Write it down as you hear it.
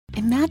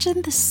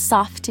Imagine the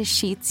softest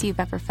sheets you've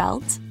ever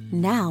felt.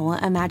 Now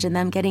imagine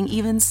them getting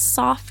even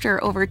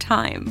softer over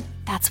time.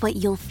 That's what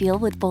you'll feel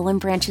with Boll &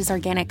 Branch's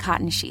organic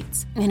cotton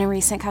sheets. In a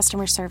recent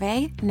customer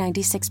survey,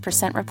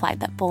 96% replied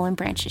that Boll &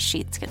 Branch's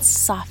sheets get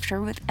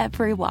softer with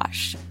every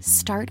wash.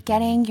 Start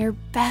getting your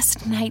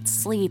best night's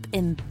sleep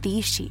in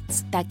these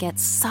sheets that get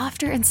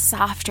softer and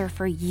softer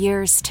for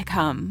years to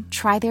come.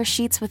 Try their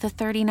sheets with a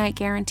 30-night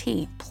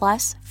guarantee,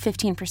 plus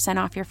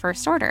 15% off your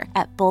first order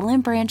at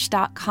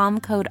bollandbranch.com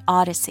code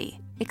Odyssey.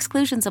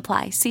 Exclusions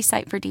apply. See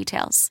site for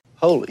details.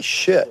 Holy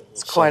shit.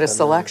 It's quite a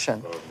selection.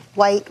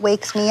 White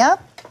wakes me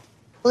up.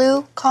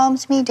 Blue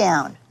calms me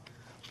down.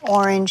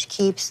 Orange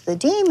keeps the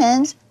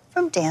demons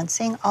from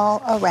dancing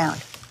all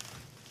around.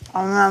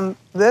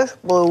 This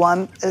blue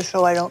one is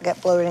so I don't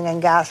get bloating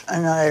and gas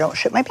and then I don't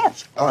shit my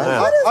pants.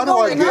 How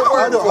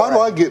do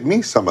I get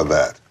me some of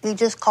that? You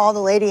just call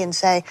the lady and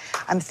say,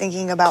 I'm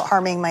thinking about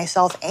harming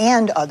myself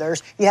and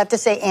others. You have to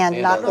say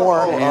and not or.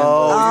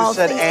 Oh, you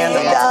said and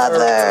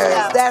others.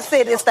 Yeah. That's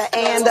it. It's the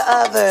and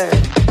others.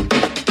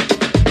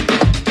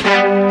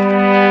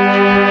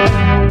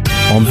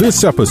 On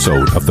this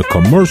episode of The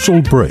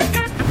Commercial Break.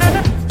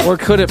 Or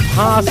could it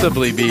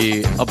possibly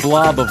be a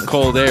blob of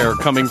cold air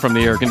coming from the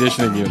air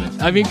conditioning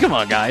unit? I mean, come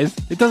on, guys.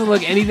 It doesn't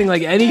look anything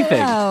like anything.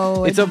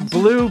 No, it's a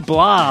blue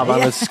blob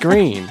on a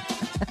screen.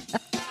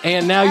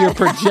 And now you're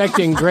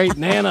projecting Great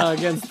Nana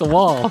against the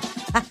wall.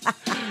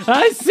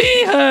 I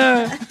see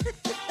her.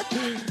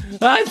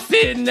 I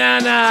see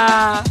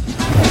Nana.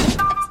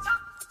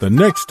 The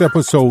next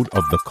episode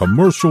of The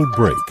Commercial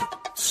Break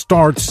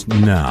starts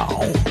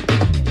now.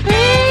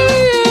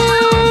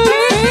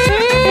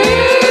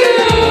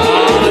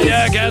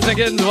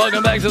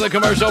 Welcome back to The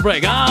Commercial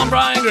Break. I'm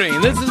Brian Green.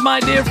 This is my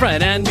dear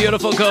friend and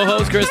beautiful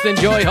co-host, Kristen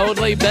Joy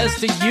Hoadley. Best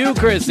to you,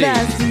 Chrissy.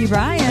 Best to you,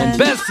 Brian. And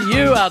best to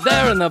you out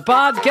there in the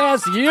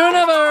podcast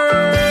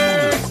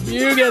universe.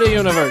 You get a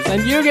universe,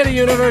 and you get a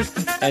universe,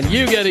 and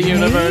you get a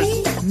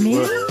universe. Me?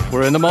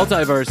 We're in the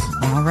multiverse.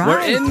 All right.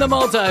 We're in the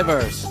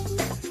multiverse.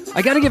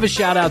 I got to give a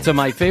shout out to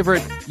my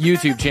favorite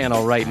YouTube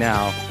channel right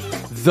now,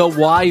 The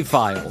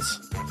Y-Files.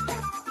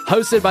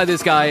 Hosted by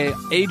this guy,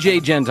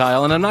 AJ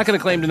Gentile, and I'm not going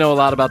to claim to know a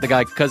lot about the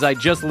guy because I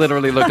just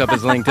literally looked up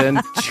his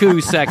LinkedIn 2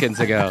 seconds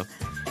ago.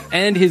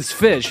 And his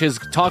fish, his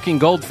talking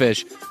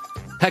goldfish,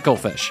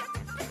 Hecklefish.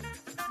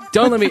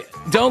 Don't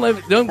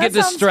get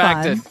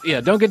distracted. Fun.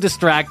 Yeah, don't get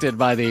distracted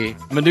by the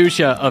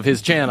minutia of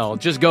his channel.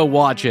 Just go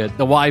watch it,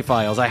 the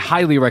Y-Files. I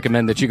highly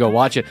recommend that you go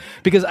watch it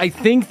because I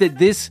think that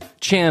this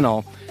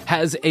channel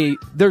has he's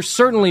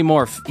certainly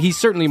more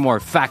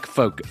fact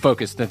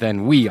focused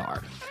than we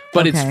are.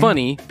 But It's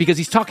funny because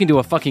he's talking to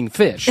a fucking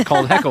fish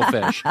called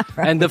Hecklefish.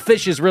 Right. And the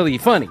fish is really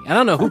funny. I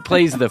don't know who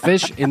plays the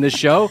fish in this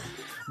show,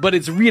 but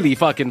it's really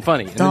fucking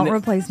funny. Don't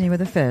replace me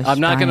with a fish. I'm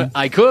not going to.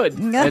 I could.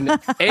 An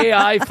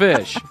AI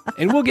fish.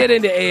 And we'll get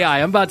into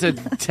AI. I'm about to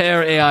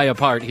tear AI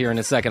apart here in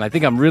a second. I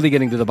think I'm really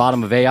getting to the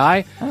bottom of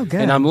AI. Oh, good.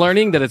 And I'm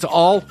learning that it's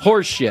all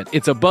horse shit.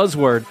 It's a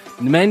buzzword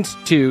meant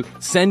to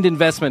send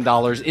investment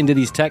dollars into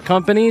these tech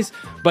companies,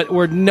 but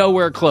we're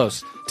nowhere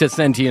close to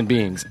sentient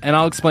beings. And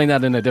I'll explain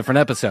that in a different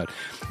episode.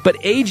 But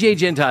AJ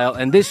Gentile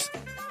and this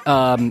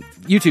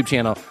YouTube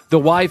channel, The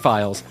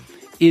Y-Files,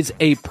 is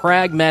a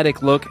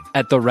pragmatic look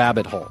at the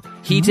rabbit hole.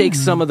 He takes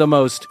some of the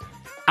most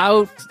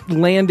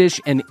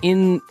outlandish and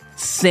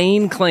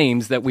insane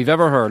claims that we've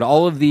ever heard.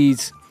 All of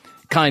these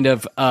kind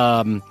of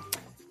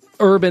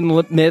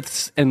urban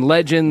myths and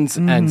legends,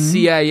 and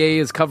CIA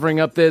is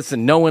covering up this,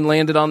 and no one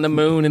landed on the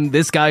moon, and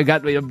this guy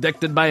got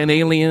abducted by an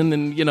alien,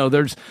 and, you know,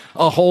 there's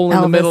a hole in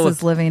the middle. Elvis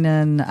is living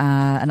in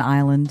an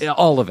island.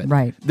 All of it.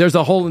 Right. There's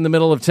a hole in the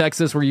middle of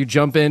Texas where you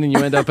jump in and you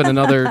end up in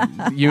another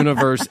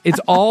universe. It's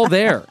all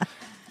there.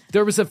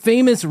 There was a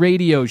famous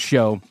radio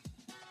show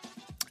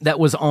that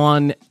was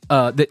on,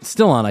 that's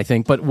still on, I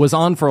think, but was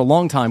on for a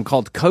long time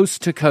called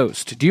Coast to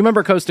Coast. Do you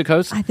remember Coast to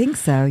Coast? I think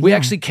so, We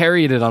actually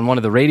carried it on one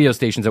of the radio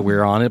stations that we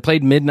were on. It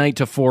played midnight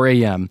to 4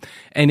 a.m.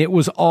 And it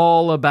was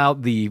all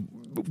about the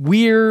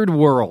weird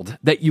world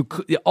that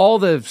all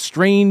the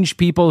strange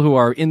people who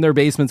are in their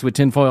basements with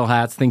tinfoil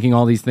hats thinking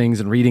all these things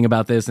and reading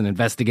about this and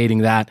investigating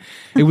that.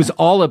 It was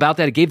all about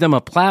that. It gave them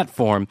a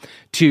platform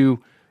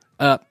to...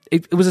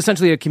 It was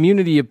essentially a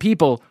community of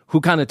people who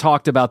kind of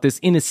talked about this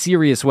in a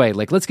serious way.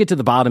 Like, let's get to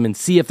the bottom and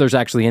see if there's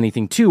actually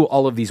anything to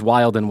all of these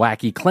wild and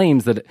wacky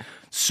claims that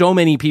so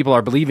many people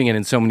are believing in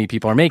and so many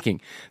people are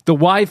making. The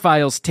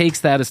Y-Files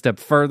takes that a step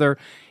further.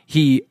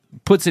 He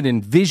puts it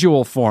in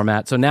visual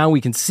format, so now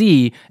we can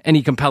see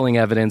any compelling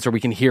evidence or we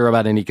can hear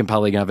about any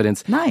compelling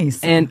evidence.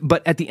 Nice.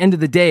 But at the end of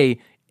the day,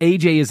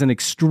 AJ is an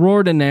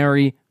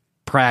extraordinary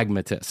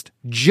pragmatist,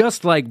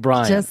 just like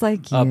Brian. Just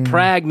like you. A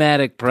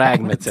pragmatic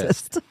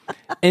pragmatist.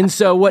 And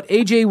so what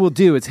AJ will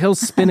do is he'll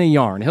spin a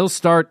yarn. He'll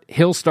start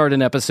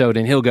an episode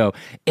and he'll go,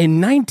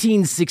 in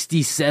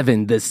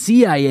 1967, the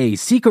CIA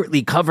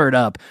secretly covered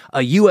up a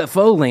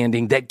UFO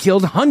landing that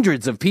killed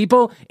hundreds of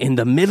people in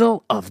the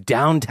middle of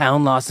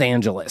downtown Los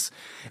Angeles.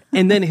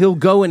 And then he'll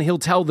go and he'll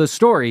tell the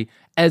story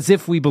as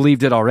if we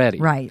believed it already.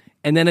 Right.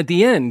 And then at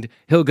the end,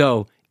 he'll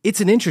go,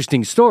 it's an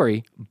interesting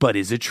story, but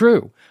is it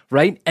true,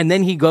 right? And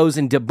then he goes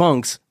and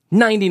debunks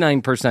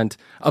 99%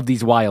 of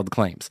these wild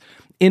claims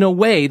in a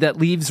way that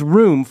leaves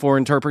room for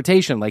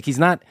interpretation. Like he's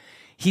not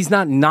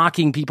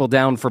knocking people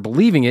down for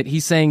believing it.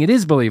 He's saying it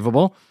is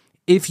believable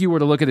if you were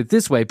to look at it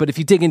this way, but if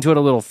you dig into it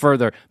a little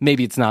further,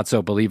 maybe it's not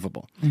so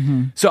believable.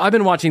 So I've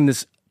been watching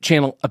this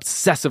channel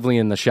obsessively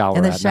in the shower.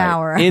 In the at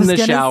shower. Night. In the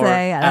shower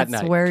at that's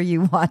night. where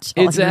you watch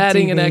all It's your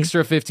adding TV. an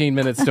extra 15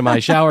 minutes to my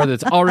shower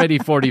that's already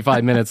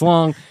 45 minutes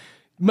long.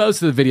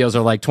 Most of the videos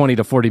are like 20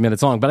 to 40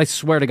 minutes long, but I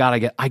swear to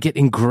God, I get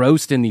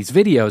engrossed in these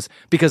videos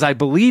because I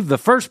believe the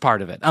first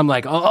part of it. I'm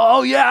like,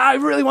 oh yeah, I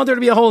really want there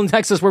to be a hole in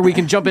Texas where we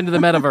can jump into the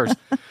metaverse.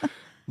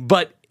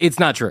 But it's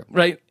not true,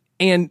 right?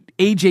 And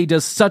AJ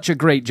does such a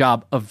great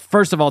job of,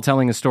 first of all,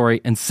 telling a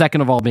story, and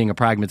second of all, being a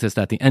pragmatist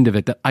at the end of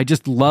it, that I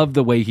just love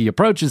the way he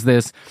approaches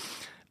this.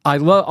 I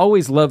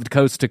always loved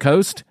Coast to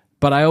Coast,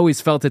 but I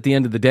always felt at the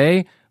end of the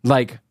day,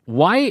 like,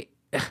 why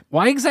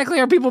exactly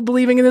are people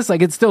believing in this?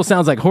 Like, it still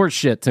sounds like horse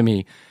shit to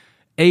me.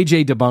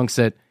 AJ debunks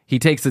it. He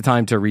takes the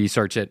time to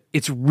research it.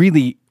 It's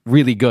really,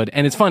 really good.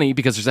 And it's funny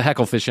because there's a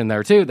hecklefish in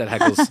there too that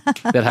heckles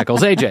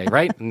AJ,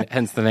 right? And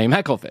hence the name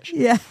Hecklefish.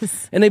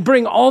 Yes. And they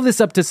bring all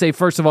this up to say,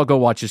 first of all, go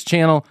watch his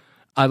channel.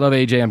 I love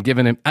AJ. I'm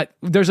giving him...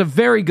 there's a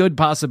very good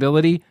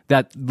possibility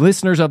that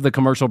listeners of the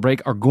Commercial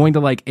Break are going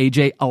to like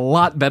AJ a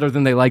lot better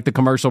than they like the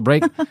Commercial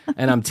Break,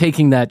 and I'm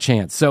taking that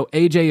chance. So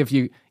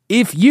AJ,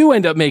 if you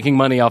end up making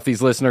money off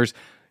these listeners,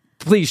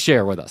 please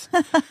share with us.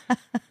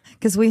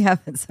 Because we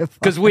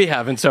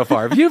haven't so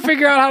far. If you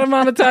figure out how to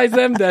monetize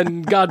them,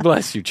 then God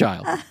bless you,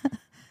 child.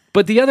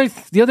 But the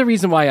other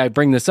reason why I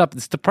bring this up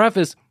is to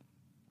preface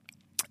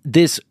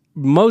this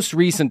most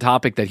recent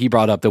topic that he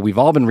brought up that we've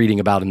all been reading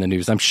about in the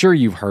news. I'm sure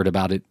you've heard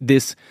about it.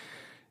 This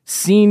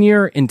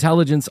senior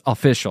intelligence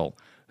official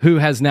who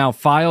has now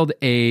filed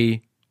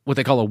what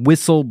they call a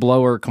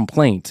whistleblower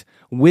complaint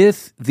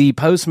with the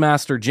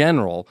Postmaster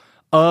General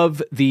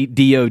of the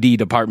DoD,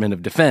 Department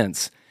of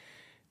Defense,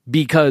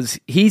 because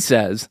he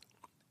says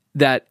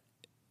that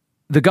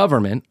the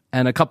government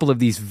and a couple of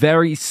these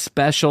very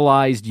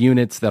specialized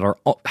units that are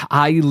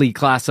highly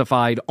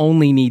classified,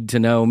 only need to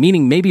know,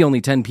 meaning maybe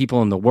only 10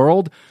 people in the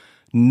world,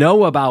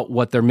 know about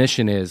what their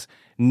mission is,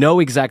 know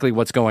exactly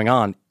what's going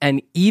on.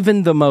 And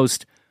even the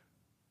most,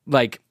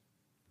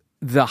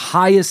 the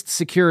highest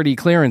security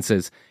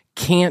clearances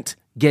can't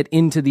get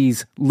into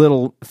these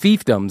little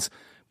fiefdoms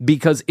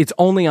because it's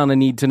only on a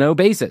need-to-know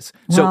basis.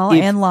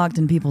 And locked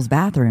in people's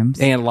bathrooms.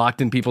 And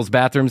locked in people's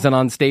bathrooms and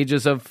on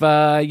stages of,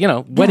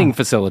 wedding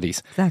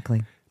facilities.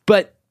 Exactly.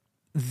 But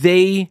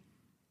there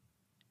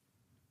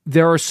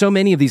are so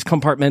many of these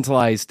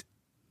compartmentalized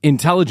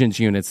intelligence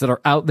units that are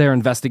out there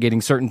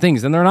investigating certain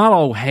things, and they're not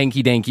all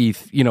hanky-danky,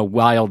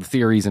 wild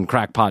theories and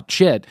crackpot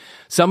shit.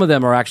 Some of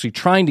them are actually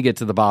trying to get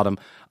to the bottom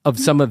of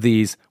some of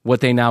these,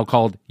 what they now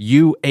called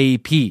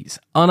UAPs,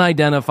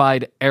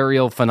 unidentified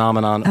aerial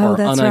phenomenon, or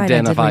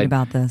unidentified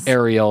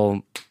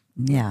aerial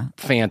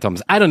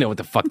phantoms. I don't know what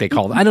the fuck they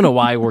call it. I don't know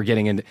why we're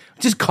getting into.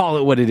 Just call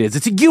it what it is.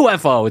 It's a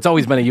UFO. It's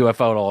always been a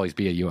UFO. It'll always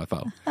be a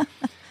UFO.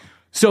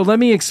 So let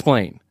me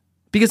explain.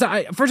 Because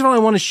first of all, I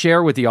want to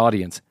share with the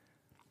audience,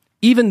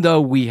 even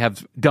though we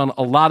have done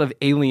a lot of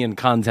alien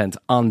content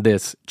on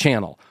this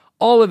channel,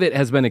 all of it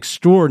has been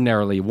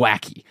extraordinarily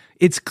wacky.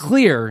 It's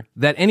clear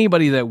that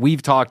anybody that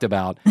we've talked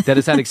about that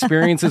has had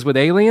experiences with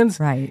aliens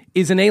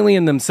is an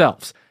alien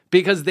themselves,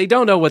 because they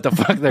don't know what the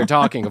fuck they're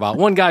talking about.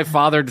 One guy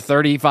fathered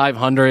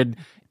 3,500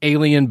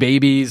 alien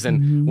babies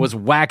and was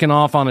whacking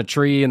off on a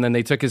tree, and then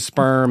they took his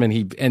sperm,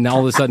 and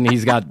all of a sudden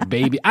he's got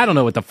baby. I don't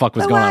know what the fuck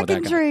was going on with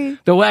that guy.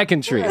 The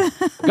whacking tree.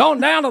 Going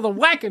down to the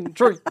whacking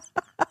tree.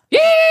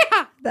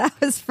 Yeah!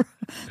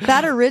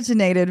 That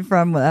originated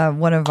from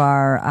one of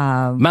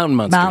our mountain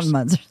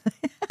monsters.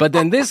 But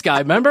then this guy,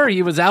 remember,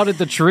 he was out at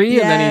the tree,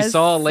 and then he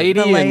saw a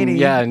lady,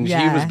 and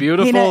she was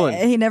beautiful.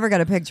 He never got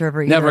a picture of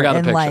her either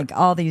in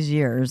all these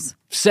years.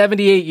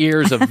 78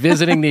 years of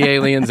visiting the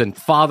aliens and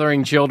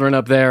fathering children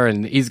up there,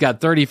 and he's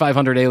got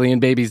 3,500 alien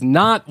babies,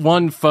 not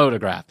one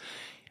photograph.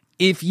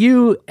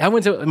 I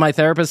went to my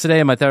therapist today,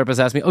 and my therapist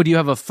asked me, do you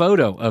have a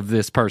photo of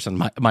this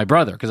person, my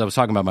brother? Because I was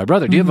talking about my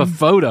brother. Do you have a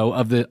photo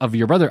of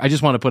your brother? I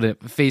just want to put a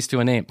face to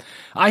a name.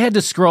 I had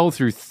to scroll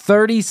through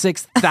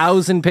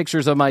 36,000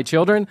 pictures of my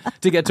children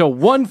to get to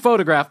one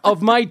photograph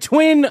of my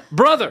twin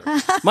brother.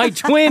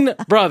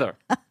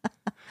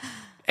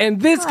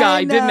 And this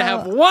guy didn't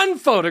have one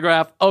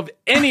photograph of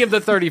any of the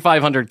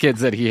 3,500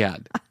 kids that he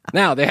had.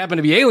 Now, they happen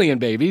to be alien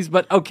babies,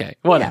 but okay,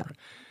 whatever. Yeah.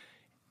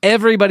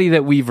 Everybody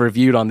that we've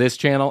reviewed on this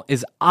channel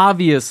is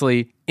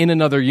obviously in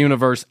another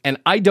universe, and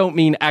I don't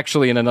mean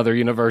actually in another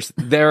universe.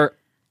 They're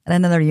in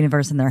another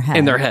universe in their head.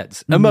 In their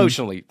heads.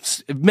 Emotionally,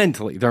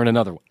 mentally, they're in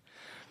another one.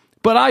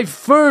 But I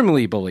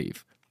firmly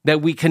believe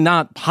that we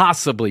cannot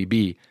possibly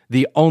be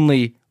the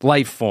only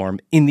life form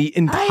in the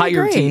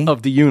entirety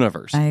of the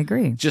universe. I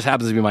agree. It just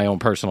happens to be my own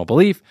personal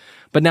belief.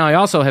 But now I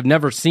also have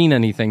never seen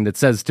anything that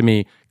says to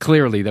me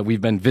clearly that we've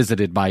been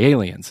visited by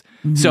aliens.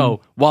 So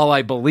while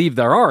I believe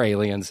there are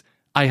aliens,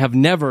 I have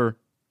never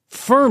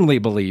firmly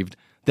believed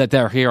that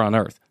they're here on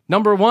Earth.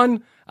 Number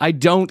one, I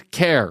don't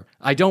care.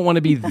 I don't want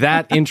to be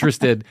that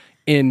interested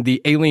in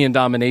the alien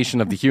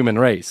domination of the human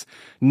race.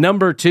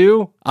 Number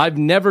 2, I've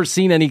never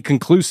seen any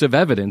conclusive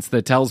evidence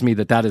that tells me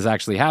that has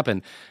actually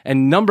happened.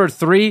 And number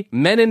 3,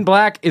 Men in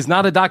Black is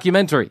not a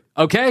documentary.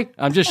 Okay?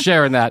 I'm just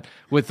sharing that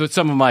with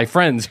some of my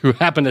friends who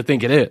happen to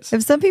think it is.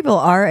 If some people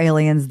are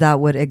aliens, that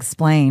would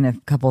explain a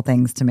couple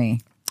things to me,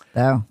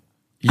 though.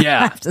 Yeah.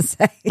 I have to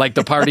say. Like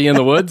the party in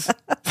the woods?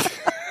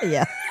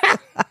 Yeah.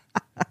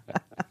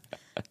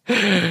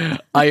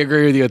 I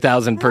agree with you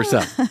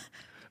 1,000%.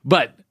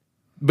 But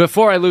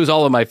before I lose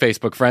all of my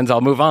Facebook friends,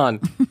 I'll move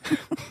on.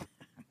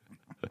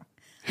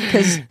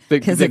 Because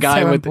the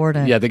guy so with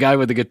important. the guy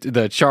with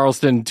the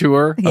Charleston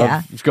tour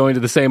of going to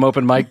the same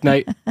open mic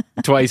night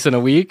twice in a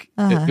week.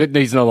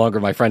 He's no longer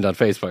my friend on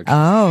Facebook.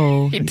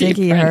 Oh, think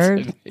he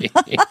heard?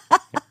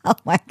 Oh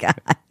my God.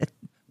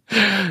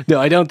 No,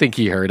 I don't think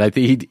he heard. I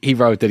think he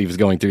wrote that he was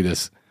going through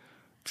this,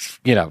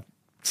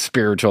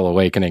 spiritual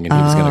awakening, and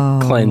he was going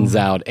to cleanse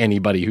out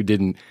anybody who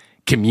didn't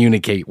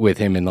communicate with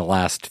him in the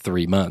last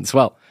 3 months.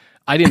 Well,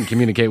 I didn't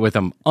communicate with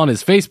him on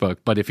his Facebook,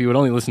 but if he would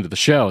only listen to the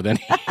show, then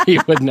he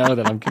would know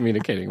that I'm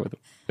communicating with him.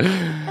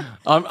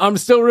 I'm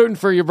still rooting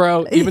for you,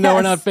 bro. Even though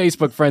we're not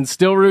Facebook friends,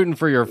 still rooting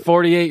for your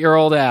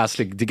 48-year-old ass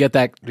to get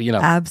that,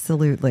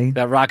 absolutely,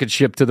 that rocket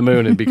ship to the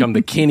moon and become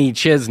the Kenny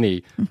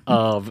Chesney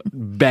of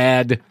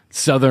bad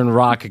Southern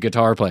rock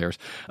guitar players.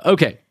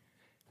 Okay,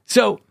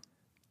 so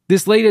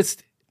this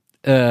latest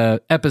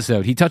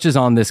episode, he touches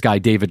on this guy,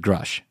 David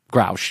Grush,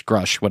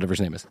 whatever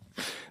his name is,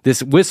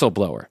 this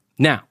whistleblower.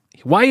 Now,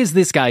 why is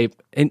this guy,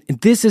 and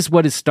this is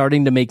what is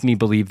starting to make me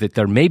believe that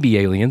there may be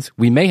aliens,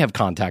 we may have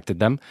contacted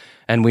them,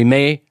 and we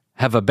may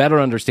have a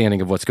better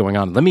understanding of what's going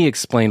on. Let me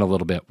explain a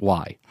little bit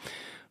why.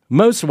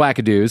 Most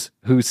wackadoos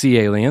who see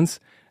aliens,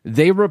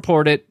 they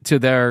report it to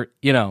their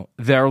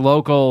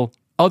local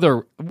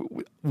other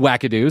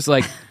wackadoos,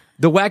 like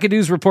the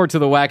wackadoos report to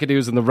the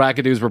wackadoos, and the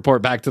wackadoos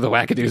report back to the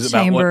wackadoos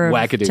about what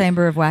wackadoos.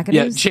 Chamber of wackadoos?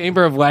 Yeah,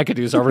 chamber of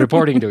wackadoos are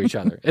reporting to each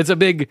other. It's a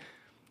big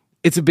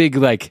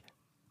like...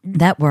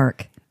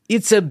 network.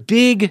 It's a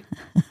big...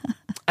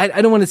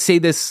 I don't want to say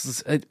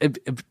this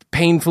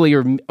painfully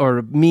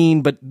or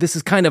mean, but this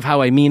is kind of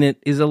how I mean it,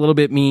 is a little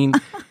bit mean,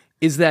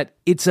 is that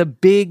it's a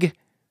big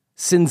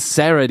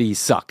sincerity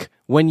suck.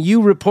 When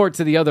you report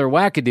to the other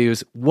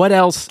wackadoos, what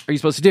else are you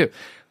supposed to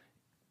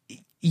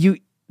do?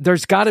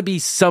 There's got to be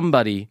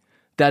somebody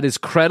that is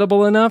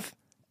credible enough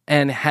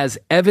and has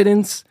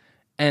evidence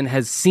and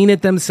has seen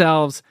it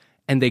themselves,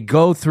 and they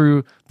go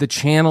through the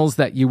channels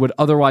that you would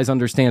otherwise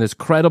understand as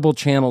credible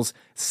channels,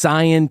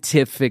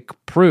 scientific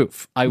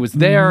proof. I was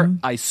there,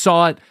 I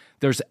saw it,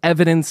 there's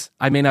evidence.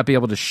 I may not be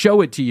able to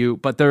show it to you,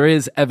 but there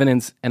is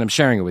evidence, and I'm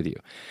sharing it with you.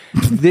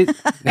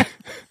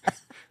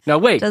 Now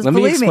wait, let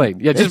me explain.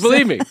 Yeah, just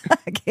believe me.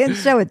 I can't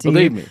show it to you.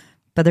 Believe me.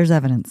 But there's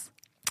evidence.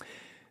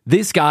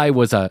 This guy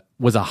was a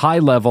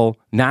high-level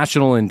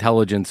national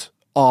intelligence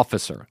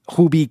officer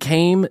who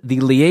became the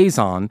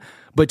liaison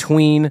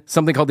between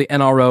something called the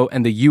NRO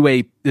and the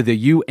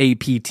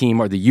UAP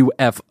team, or the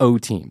UFO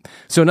team.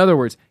 So in other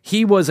words,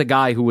 he was a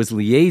guy who was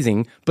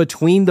liaising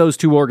between those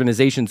two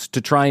organizations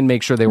to try and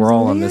make sure they were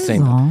all on the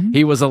same.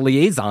 He was a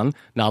liaison,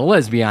 not a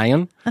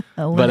lesbian,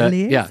 but a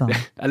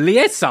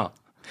liaison.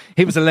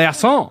 He was a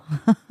liaison.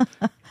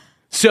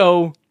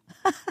 So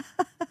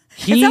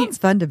it sounds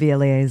fun to be a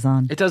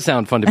liaison. It does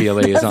sound fun to be a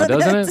liaison,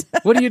 doesn't it?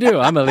 What do you do?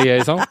 I'm a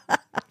liaison.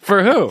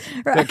 For who?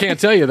 Right. I can't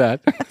tell you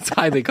that. It's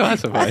highly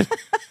classified.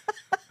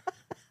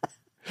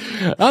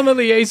 I'm a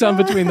liaison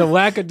between the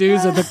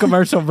wackadoos at the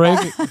commercial break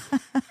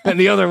and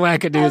the other wackadoos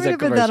at commercial break. I'm going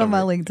to put that on my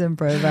LinkedIn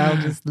profile.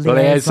 Just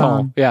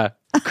liaison. Yeah.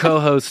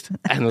 Co-host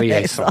and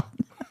liaison.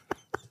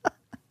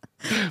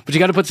 But you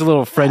got to put some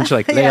little French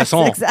like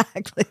liaison. Yes,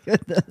 exactly.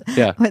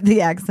 With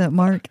the accent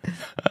mark.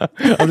 I'm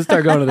going to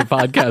start going to the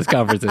podcast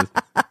conferences.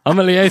 I'm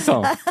a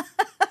liaison.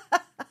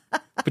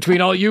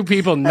 Between all you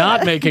people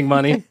not making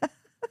money,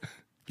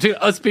 between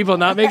us people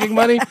not making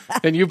money,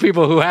 and you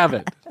people who have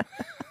it.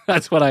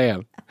 That's what I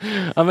am.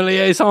 I'm a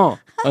liaison.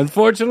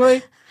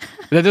 Unfortunately,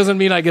 that doesn't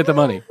mean I get the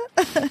money.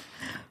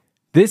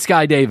 This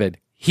guy, David,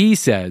 he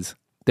says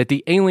that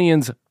the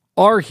aliens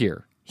are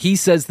here. He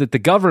says that the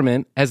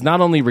government has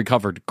not only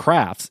recovered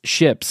crafts,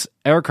 ships,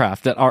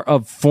 aircraft that are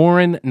of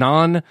foreign,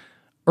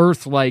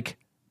 non-Earth-like,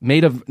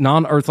 made of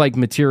non-Earth-like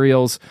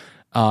materials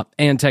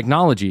and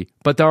technology,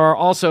 but there are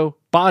also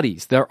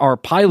bodies. There are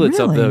pilots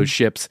of those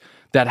ships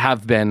that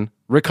have been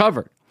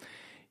recovered.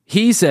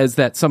 He says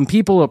that some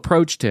people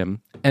approached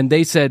him and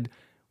they said,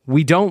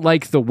 we don't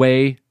like the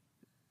way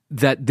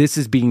that this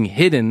is being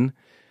hidden,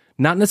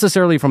 not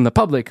necessarily from the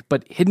public,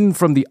 but hidden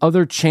from the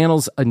other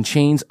channels and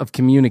chains of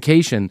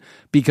communication,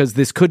 because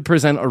this could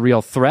present a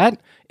real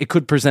threat. It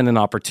could present an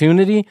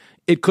opportunity.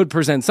 It could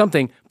present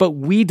something, but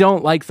we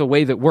don't like the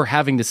way that we're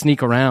having to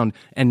sneak around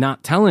and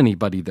not tell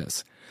anybody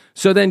this.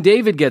 So then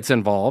David gets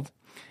involved,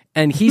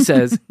 and he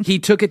says he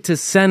took it to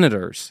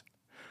senators.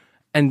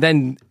 And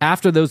then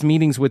after those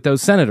meetings with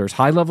those senators,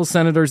 high-level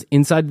senators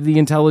inside the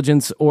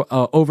intelligence or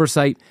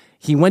oversight,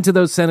 he went to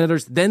those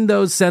senators. Then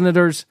those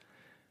senators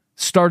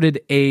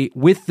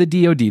with the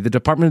DOD, the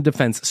Department of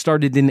Defense,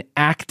 started an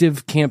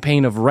active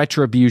campaign of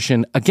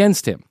retribution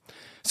against him.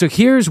 So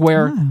here's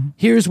where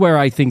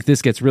I think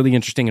this gets really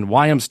interesting and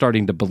why I'm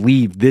starting to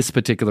believe this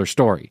particular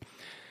story.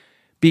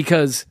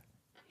 Because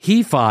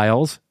he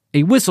files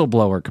a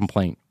whistleblower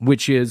complaint,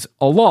 which is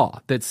a law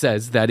that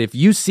says that if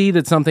you see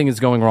that something is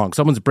going wrong,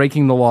 someone's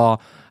breaking the law,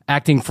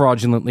 acting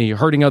fraudulently,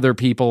 hurting other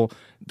people,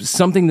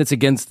 something that's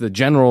against the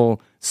general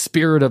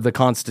spirit of the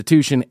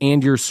Constitution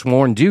and your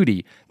sworn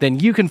duty, then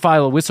you can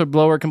file a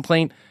whistleblower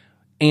complaint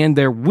and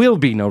there will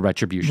be no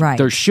retribution. Right.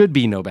 There should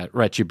be no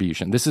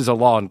retribution. This is a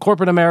law in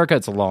corporate America.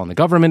 It's a law in the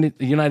government in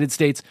the United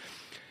States.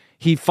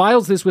 He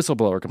files this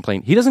whistleblower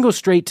complaint. He doesn't go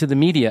straight to the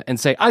media and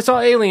say, I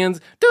saw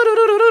aliens.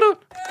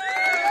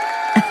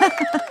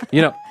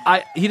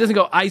 He doesn't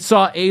go, I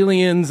saw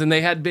aliens and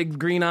they had big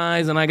green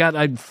eyes and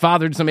I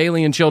fathered some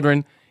alien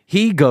children.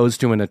 He goes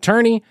to an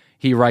attorney.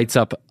 He writes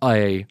up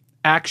a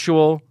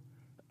actual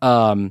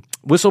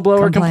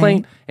whistleblower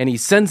complaint and he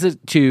sends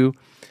it to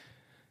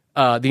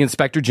the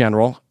Inspector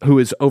General, who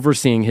is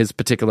overseeing his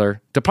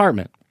particular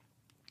department.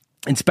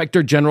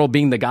 Inspector General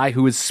being the guy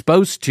who is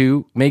supposed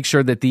to make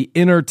sure that the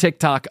inner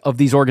TikTok of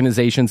these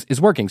organizations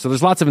is working. So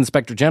there's lots of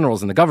Inspector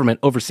Generals in the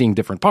government overseeing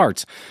different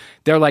parts.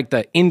 They're like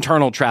the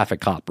internal traffic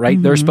cop, right?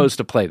 Mm-hmm. They're supposed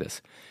to play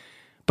this.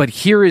 But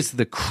here is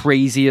the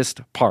craziest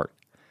part.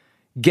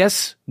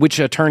 Guess which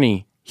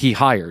attorney he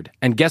hired,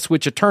 and guess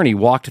which attorney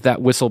walked that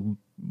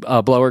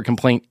whistleblower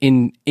complaint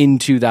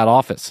into that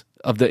office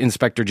of the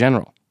Inspector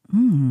General.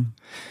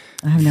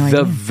 I have no idea.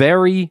 The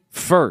very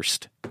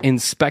first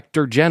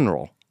Inspector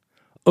General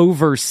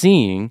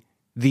overseeing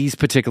these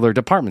particular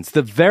departments.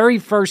 The very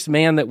first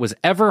man that was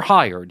ever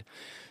hired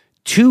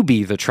to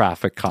be the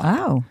traffic cop.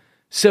 Oh.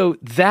 So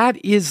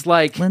that is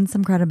like... Lends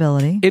some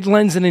credibility. It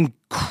lends an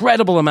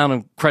incredible amount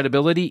of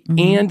credibility,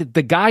 and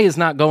the guy is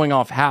not going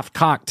off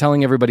half-cocked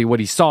telling everybody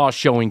what he saw,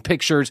 showing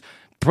pictures,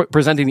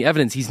 presenting the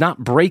evidence. He's not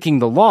breaking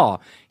the law.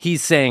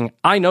 He's saying,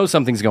 I know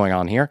something's going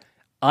on here.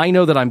 I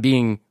know that I'm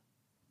being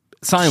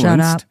silenced. Shut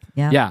up.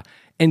 Yeah.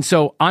 And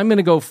so I'm going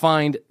to go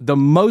find the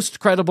most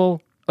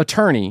credible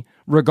attorney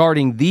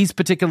regarding these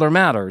particular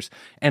matters,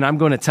 and I'm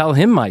going to tell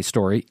him my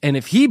story. And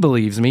if he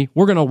believes me,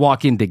 we're going to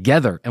walk in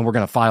together and we're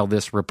going to file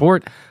this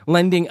report,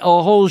 lending a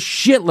whole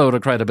shitload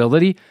of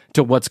credibility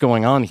to what's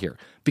going on here.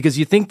 Because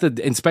you think the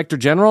Inspector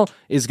General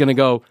is going to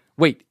go,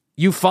 wait,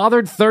 you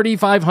fathered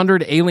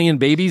 3,500 alien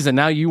babies and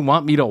now you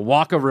want me to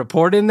walk a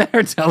report in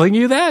there telling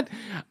you that?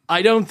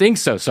 I don't think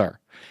so, sir.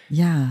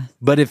 Yeah.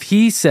 But if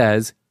he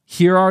says,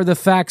 here are the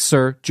facts,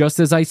 sir,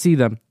 just as I see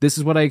them, this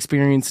is what I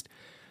experienced,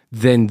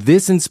 then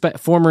this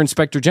former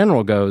Inspector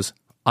General goes,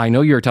 I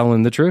know you're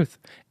telling the truth.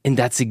 And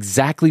that's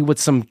exactly what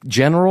some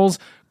generals,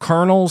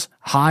 colonels,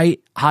 high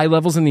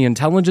levels in the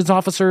intelligence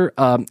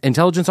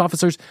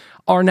officers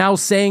are now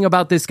saying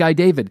about this guy,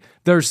 David.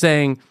 They're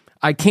saying,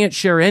 I can't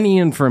share any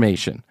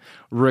information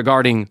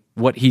regarding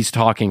what he's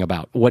talking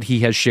about, what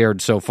he has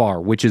shared so far,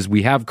 which is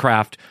we have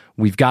craft,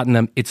 we've gotten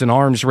them, it's an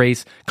arms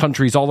race.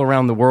 Countries all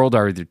around the world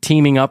are either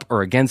teaming up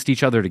or against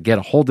each other to get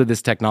a hold of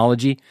this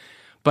technology.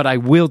 But I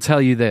will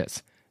tell you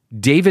this.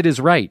 David is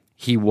right.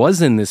 He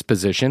was in this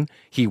position.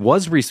 He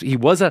was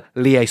a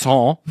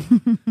liaison.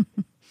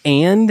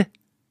 And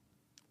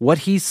what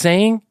he's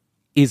saying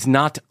is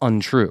not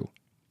untrue.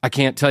 I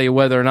can't tell you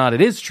whether or not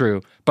it is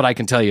true, but I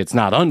can tell you it's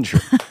not untrue.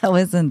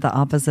 Isn't the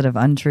opposite of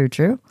untrue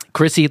true?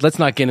 Chrissy, let's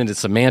not get into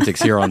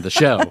semantics here on the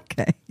show.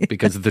 Okay.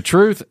 Because the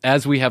truth,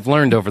 as we have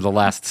learned over the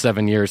last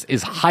 7 years,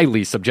 is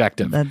highly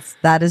subjective.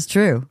 That is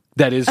true.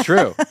 That is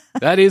true.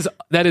 That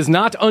is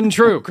not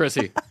untrue,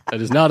 Chrissy. That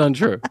is not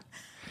untrue.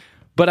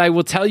 But I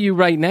will tell you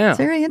right now, it's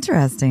very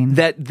interesting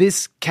that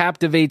this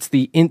captivates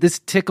this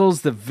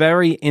tickles the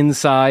very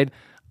inside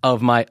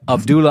of my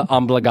Abdullah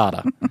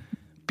Oblongata.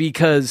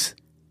 Because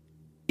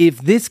if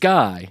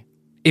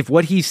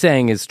what he's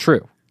saying is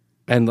true,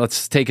 and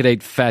let's take it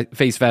at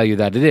face value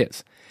that it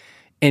is,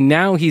 and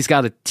now he's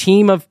got a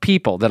team of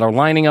people that are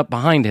lining up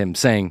behind him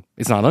saying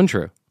it's not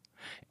untrue,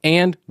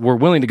 and we're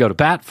willing to go to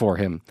bat for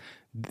him,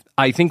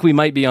 I think we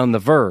might be on the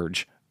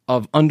verge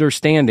of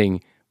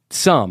understanding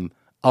some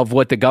of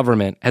what the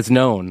government has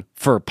known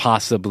for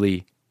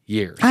possibly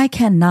years. I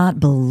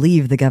cannot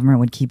believe the government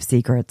would keep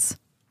secrets.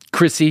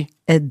 Chrissy,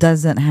 it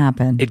doesn't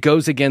happen. It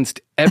goes against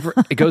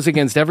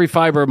every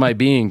fiber of my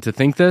being to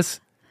think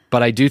this,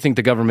 but I do think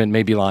the government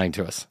may be lying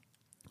to us.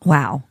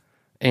 Wow.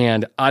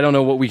 And I don't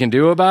know what we can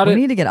do about it.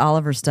 We need to get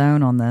Oliver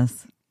Stone on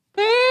this.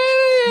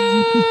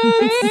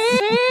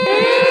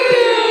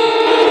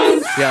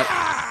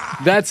 Yeah,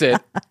 that's it.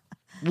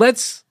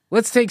 Let's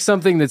take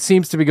something that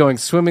seems to be going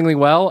swimmingly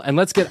well, and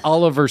let's get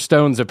Oliver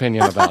Stone's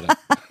opinion about it.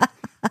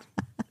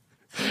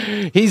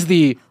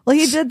 Well,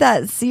 he did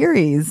that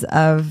series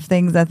of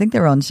things, I think they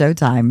were on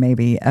Showtime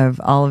maybe,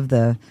 of all of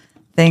the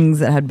things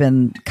that had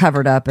been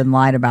covered up and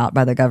lied about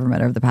by the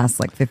government over the past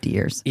 50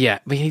 years. Yeah,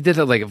 but he did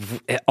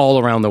it all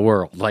around the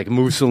world, like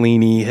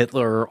Mussolini,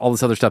 Hitler, all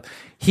this other stuff.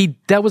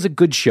 That was a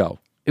good show.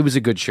 It was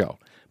a good show.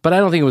 But I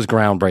don't think it was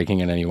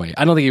groundbreaking in any way.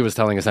 I don't think he was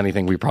telling us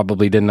anything we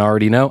probably didn't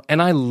already know. And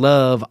I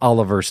love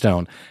Oliver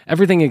Stone.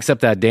 Everything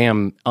except that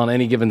damn On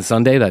Any Given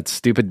Sunday, that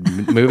stupid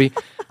movie.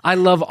 I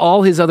love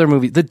all his other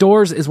movies. The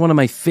Doors is one of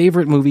my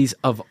favorite movies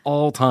of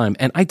all time.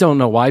 And I don't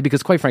know why,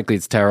 because quite frankly,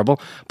 it's terrible.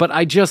 But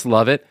I just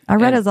love it. I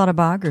read his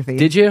autobiography.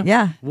 Did you?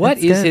 Yeah. What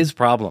is his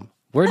problem?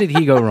 Where did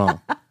he go wrong?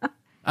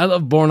 I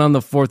love Born on the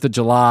 4th of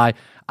July.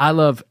 I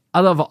love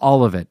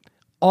all of it.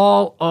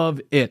 All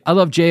of it. I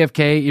love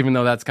JFK, even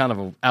though that's kind of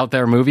an out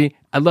there movie.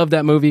 I love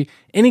that movie.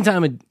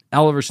 Anytime an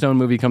Oliver Stone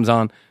movie comes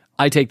on,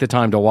 I take the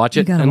time to watch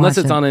it, unless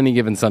it's On Any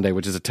Given Sunday,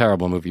 which is a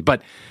terrible movie.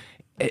 But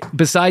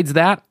besides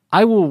that,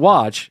 I will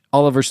watch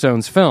Oliver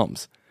Stone's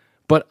films.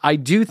 But I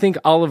do think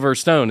Oliver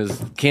Stone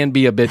can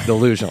be a bit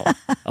delusional.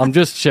 I'm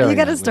just sharing. You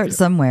got to start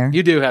somewhere.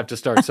 You do have to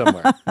start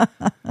somewhere.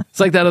 It's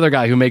like that other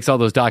guy who makes all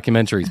those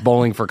documentaries,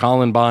 Bowling for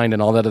Columbine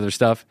and all that other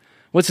stuff.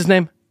 What's his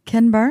name?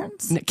 Ken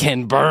Burns?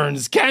 Ken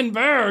Burns.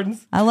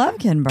 I love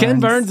Ken Burns. Ken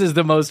Burns is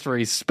the most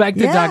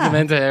respected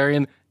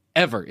documentarian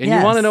ever. And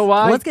you want to know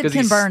why? Let's get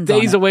Ken Burns he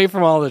stays away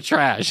from all the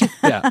trash.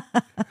 Yeah.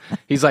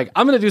 He's like,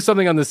 I'm going to do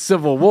something on the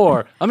Civil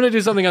War. I'm going to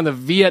do something on the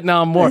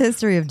Vietnam War. The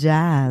history of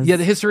jazz. Yeah,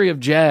 the history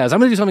of jazz. I'm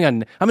going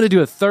to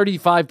do a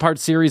 35-part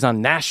series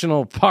on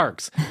national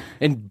parks.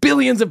 And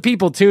billions of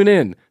people tune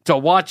in to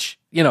watch,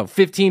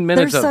 15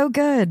 minutes They're so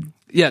good.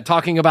 Yeah,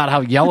 talking about how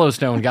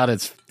Yellowstone got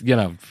its,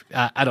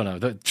 I don't know,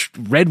 the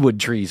redwood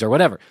trees or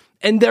whatever.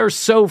 And they're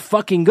so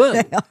fucking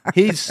good.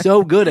 He's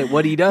so good at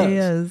what he does. He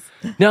is.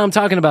 No, I'm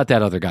talking about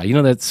that other guy.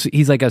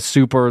 He's like a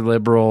super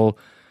liberal.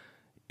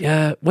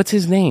 What's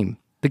his name?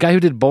 The guy who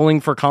did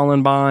Bowling for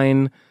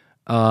Columbine,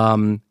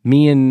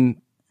 Me and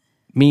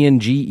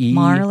G.E.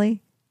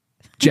 Marley?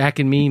 Jack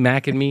and Me,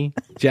 Mac and Me,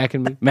 Jack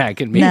and Me,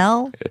 Mac and Me.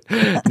 Mel?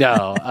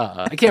 No,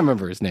 I can't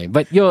remember his name,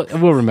 but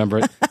we'll remember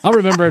it. I'll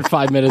remember it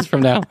 5 minutes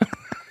from now.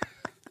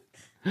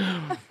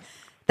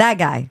 That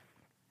guy.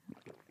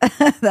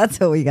 That's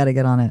what we got to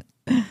get on it.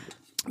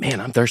 Man,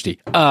 I'm thirsty.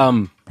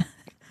 I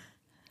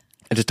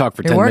just talked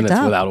for 10 minutes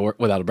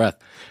without a breath.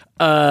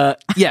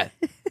 Yeah.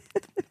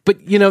 But,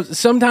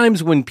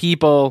 sometimes when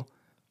people...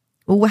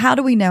 Well, how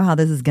do we know how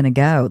this is going to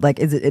go? Like,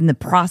 is it in the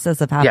process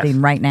of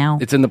happening right now?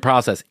 It's in the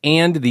process.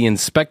 And the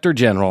Inspector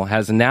General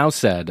has now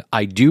said,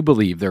 I do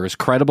believe there is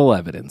credible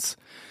evidence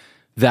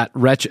that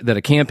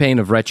a campaign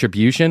of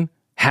retribution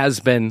has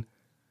been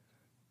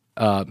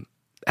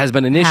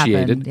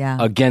initiated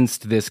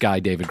against this guy,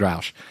 David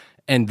Grusch.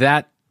 And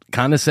that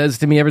kind of says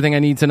to me everything I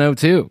need to know,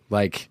 too.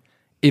 Like,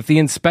 if the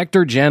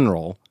Inspector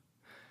General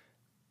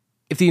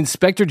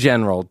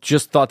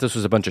just thought this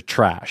was a bunch of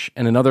trash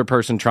and another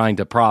person trying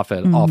to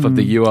profit off of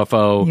the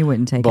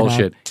UFO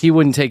bullshit, he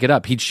wouldn't take it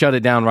up. He'd shut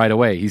it down right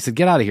away. He said,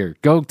 get out of here.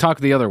 Go talk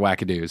to the other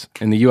wackadoos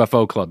in the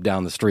UFO club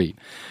down the street.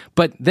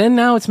 But then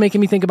now it's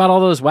making me think about all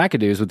those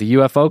wackadoos with the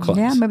UFO clubs.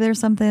 Yeah, maybe there's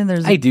something.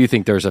 I do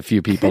think there's a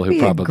few people who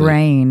probably... a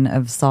grain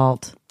of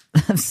salt,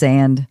 of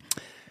sand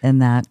in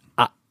that.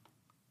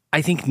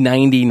 I think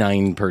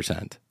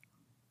 99%.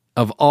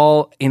 Of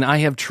all, and I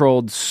have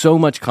trolled so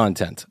much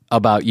content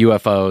about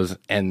UFOs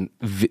and,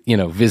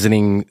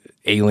 visiting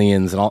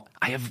aliens and all.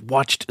 I have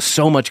watched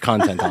so much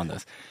content on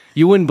this.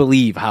 You wouldn't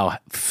believe how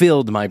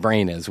filled my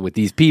brain is with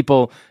these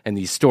people and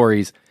these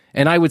stories.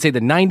 And I would say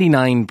that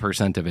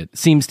 99% of it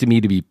seems to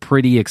me to be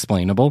pretty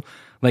explainable.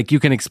 Like you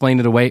can explain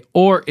it away,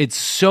 or it's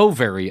so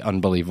very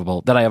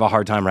unbelievable that I have a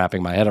hard time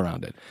wrapping my head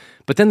around it.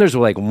 But then there's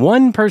like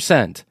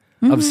 1%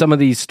 of some of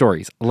these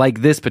stories,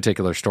 like this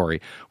particular story,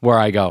 where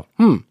I go,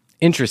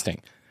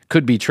 interesting.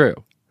 Could be true.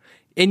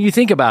 And you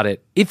think about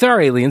it, if there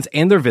are aliens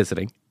and they're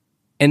visiting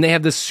and they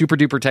have this super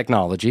duper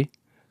technology,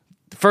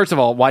 first of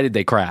all, why did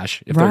they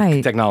crash if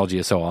their technology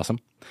is so awesome?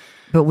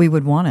 But we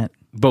would want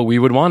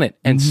it.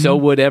 And so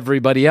would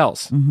everybody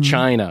else.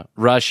 China,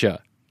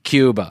 Russia,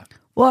 Cuba.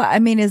 Well, I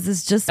mean, is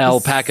this just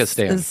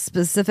Pakistan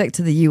specific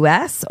to the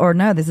U.S. or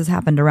no, this has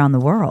happened around the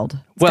world?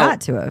 It's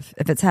got to have,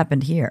 if it's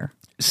happened here.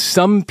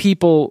 Some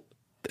people,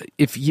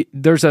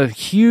 there's a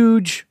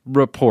huge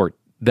report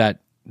that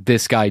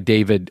this guy,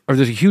 David, or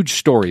there's a huge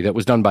story that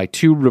was done by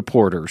 2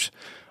 reporters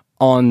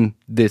on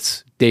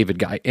this David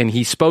guy, and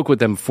he spoke with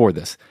them for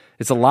this.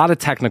 It's a lot of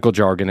technical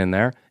jargon in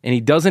there, and he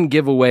doesn't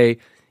give away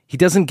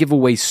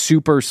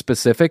super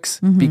specifics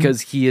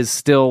because he is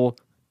still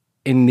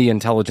in the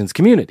intelligence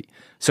community.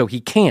 So he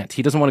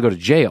doesn't want to go to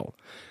jail.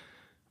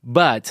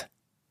 But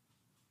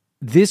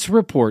this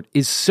report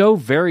is so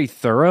very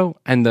thorough,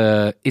 and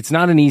it's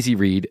not an easy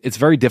read. It's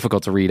very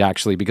difficult to read,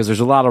 actually, because there's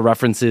a lot of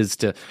references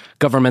to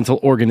governmental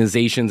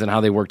organizations and how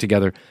they work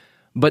together.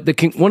 But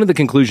one of the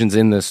conclusions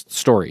in this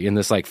story, in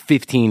this like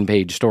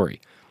 15-page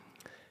story,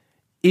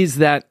 is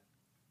that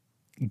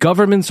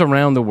governments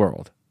around the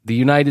world, the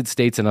United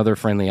States and other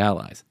friendly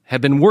allies, have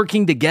been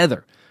working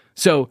together.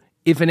 So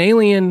if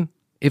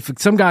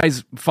some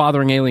guy's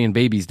fathering alien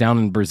babies down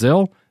in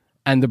Brazil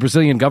and the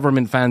Brazilian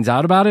government finds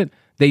out about it,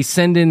 they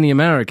send in the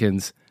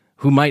Americans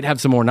who might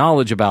have some more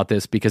knowledge about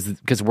this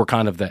because we're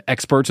kind of the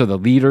experts or the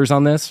leaders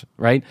on this,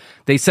 right?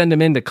 They send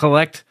him in to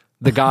collect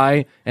the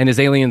guy and his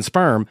alien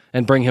sperm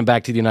and bring him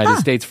back to the United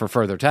States for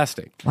further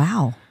testing.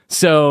 Wow.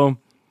 So,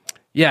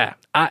 yeah,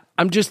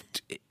 I'm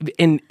just,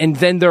 and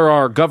then there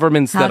are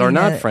governments that are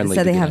not friendly.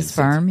 So to they the have United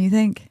sperm, you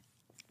think? States.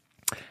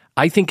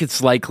 I think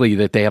it's likely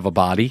that they have a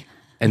body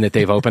and that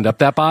they've opened up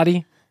that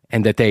body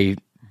and that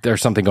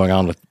there's something going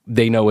on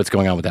they know what's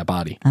going on with that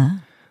body.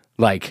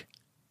 Like,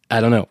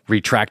 I don't know,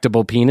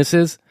 retractable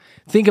penises.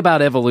 Think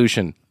about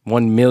evolution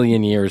 1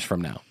 million years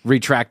from now.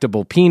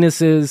 Retractable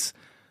penises,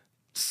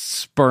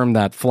 sperm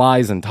that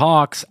flies and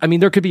talks. I mean,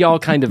 there could be all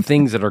kind of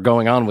things that are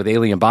going on with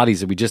alien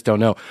bodies that we just don't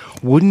know.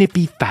 Wouldn't it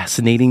be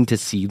fascinating to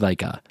see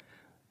like an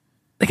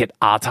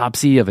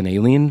autopsy of an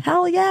alien?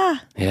 Hell yeah.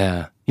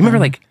 Yeah. You remember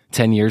like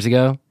 10 years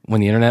ago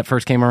when the internet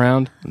first came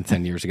around?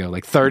 10 years ago,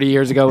 like 30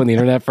 years ago when the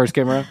internet first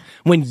came around?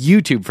 When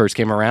YouTube first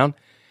came around?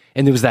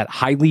 And there was that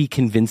highly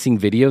convincing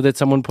video that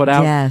someone put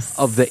out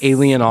of the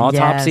alien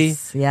autopsy.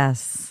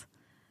 Yes.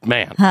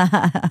 Man,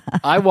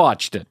 I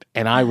watched it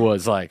and I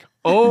was like,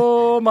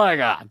 oh my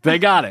God, they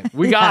got it.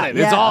 We got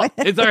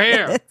it. They're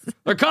here.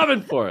 They're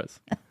coming for us.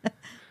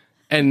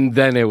 And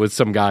then it was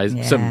some guys,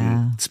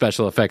 some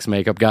special effects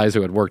makeup guys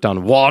who had worked on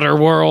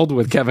Waterworld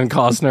with Kevin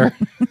Costner.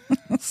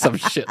 Some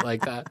shit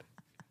like that.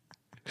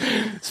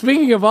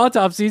 Speaking of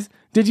autopsies,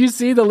 did you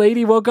see the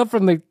lady woke up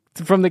from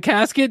the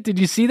casket? Did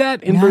you see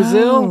that in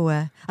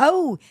Brazil?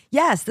 Oh,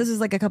 yes. This was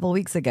like a couple of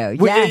weeks ago.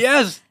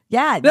 Yes.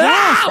 Yeah,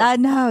 yes. I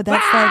know.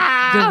 That's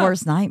like your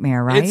worst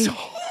nightmare, right? It's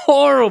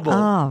horrible.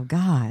 Oh,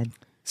 God.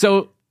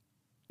 So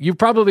you've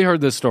probably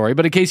heard this story,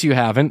 but in case you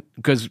haven't,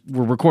 because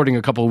we're recording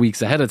a couple of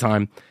weeks ahead of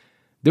time,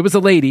 there was a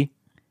lady.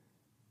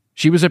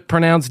 She was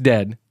pronounced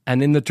dead.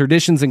 And in the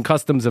traditions and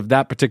customs of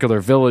that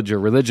particular village or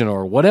religion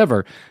or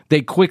whatever,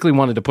 they quickly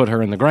wanted to put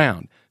her in the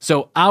ground.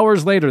 So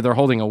hours later, they're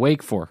holding a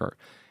wake for her.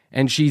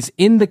 And she's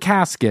in the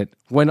casket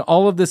when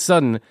all of a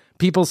sudden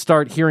people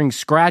start hearing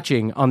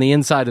scratching on the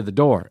inside of the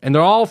door. And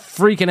they're all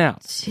freaking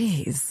out.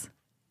 Jeez.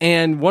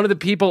 And one of the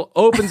people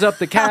opens up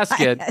the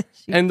casket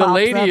and the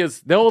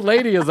old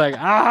lady is like,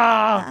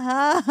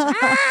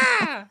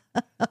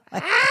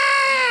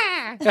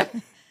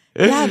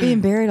 Yeah,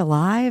 being buried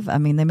alive. I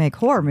mean, they make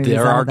horror movies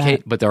out of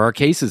that. But there are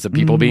cases of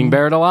people being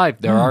buried alive.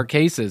 There are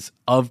cases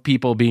of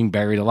people being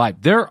buried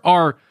alive. There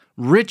are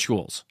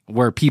rituals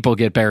where people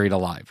get buried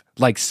alive,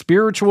 like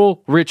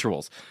spiritual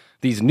rituals.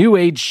 These new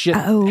age shit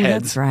heads.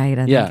 That's right.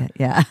 I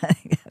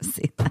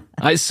see that.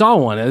 I saw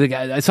one.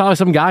 I saw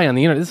some guy on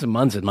the internet. This is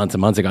months and months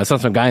and months ago. I saw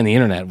some guy on the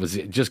internet was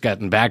just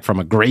gotten back from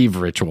a grave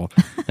ritual.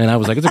 And I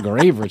was like, it's a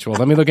grave ritual.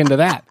 Let me look into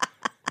that.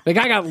 The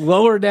guy got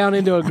lowered down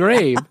into a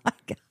grave,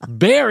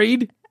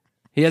 buried.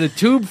 He had a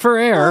tube for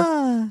air,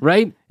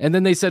 right? And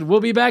then they said, we'll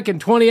be back in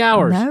 20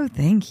 hours. No,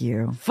 thank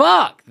you.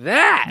 Fuck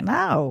that.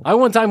 No. I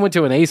one time went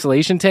to an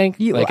isolation tank.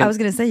 I was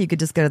going to say you could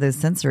just go to those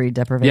sensory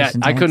deprivation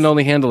tanks. I couldn't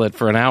only handle it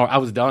for an hour. I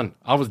was done.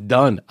 I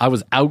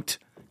was out.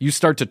 You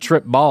start to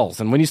trip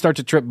balls. And when you start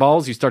to trip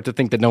balls, you start to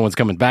think that no one's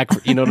coming back.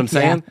 You know what I'm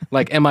saying?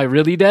 Like, am I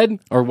really dead?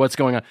 Or what's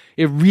going on?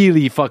 It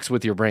really fucks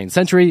with your brain.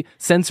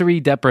 Sensory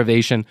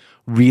deprivation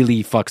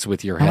really fucks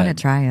with your head. I want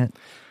to try it.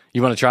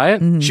 You want to try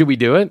it? Mm-hmm. Should we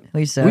do it?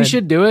 We should. We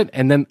should do it,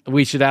 and then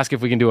we should ask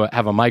if we can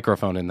have a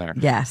microphone in there.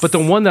 Yes. But the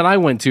one that I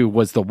went to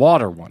was the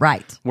water one.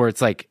 Right. Where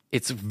it's like,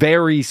 it's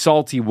very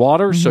salty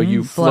water, so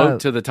you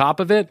float to the top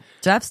of it.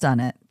 Jeff's done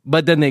it.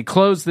 But then they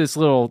close this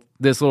little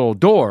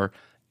door,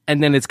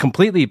 and then it's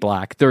completely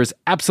black. There is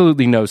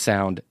absolutely no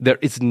sound. There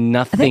is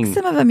nothing. I think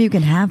some of them you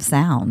can have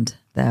sound,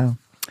 though.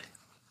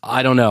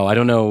 I don't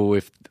know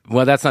if...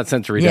 Well, that's not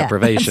sensory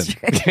deprivation.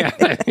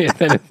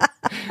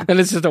 Then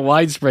it's just a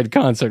widespread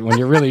concert when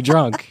you're really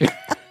drunk.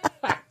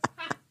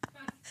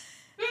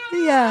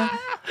 Yeah.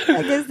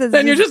 I guess that's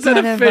then you're just in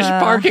a fish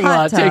parking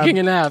lot taking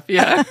a nap.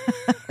 Yeah.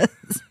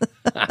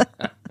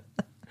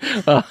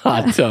 A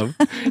hot tub.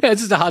 Yeah,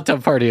 it's just a hot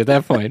tub party at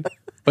that point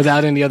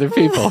without any other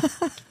people.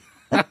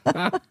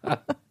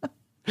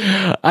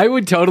 I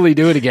would totally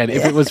do it again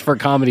if it was for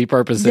comedy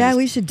purposes. Yeah,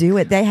 we should do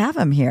it. They have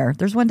them here.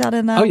 There's one down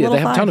in they have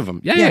a ton of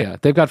them. Yeah.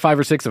 They've got 5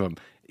 or 6 of them.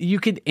 You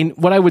could.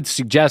 What I would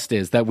suggest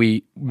is that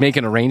we make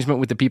an arrangement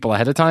with the people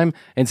ahead of time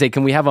and say,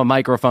 "Can we have a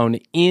microphone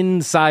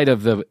inside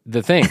of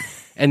the thing?"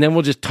 And then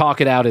we'll just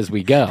talk it out as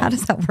we go. How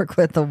does that work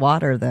with the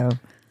water, though?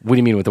 What do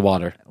you mean with the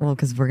water? Well,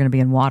 because we're going to be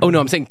in water. Oh no,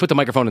 I'm saying put the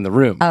microphone in the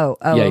room. Oh,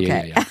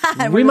 okay.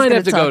 Yeah. We might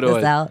have to go to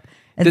it.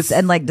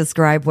 And like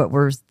describe what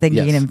we're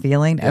thinking and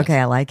feeling. Yes. Okay,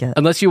 I like it.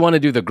 Unless you want to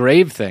do the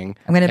grave thing,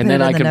 I'm gonna and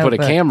then I can put a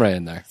camera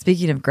in there.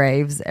 Speaking of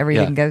graves,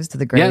 everything goes to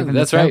the grave. Yeah,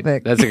 that's right.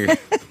 That's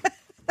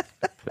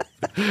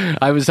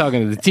I was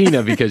talking to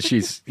Tina because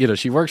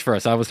she works for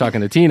us. I was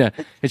talking to Tina,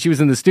 and she was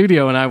in the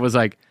studio, and I was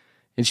like,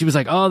 and she was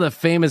like, "Oh, the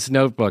famous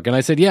Notebook," and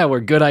I said, "Yeah, where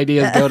good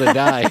ideas go to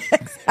die."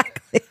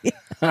 Exactly.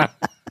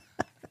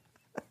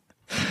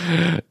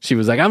 She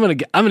was like, I'm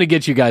gonna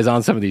get you guys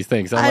on some of these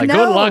things. I'm like,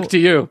 good luck to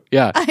you.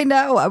 Yeah, I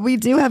know we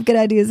do have good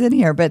ideas in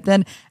here, but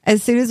then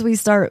as soon as we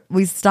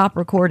stop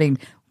recording,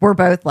 we're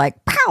both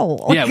like, pow.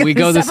 Yeah, we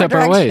go the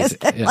separate ways.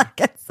 Yeah.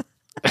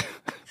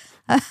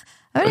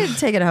 I need to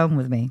take it home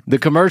with me. The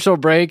commercial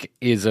break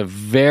is a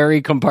very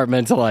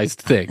compartmentalized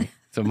thing.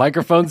 So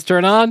microphones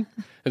turn on,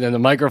 and then the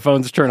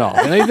microphones turn off.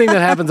 And anything that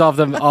happens off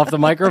the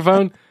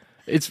microphone,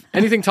 It's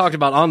anything talked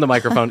about on the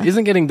microphone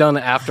isn't getting done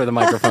after the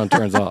microphone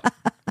turns off.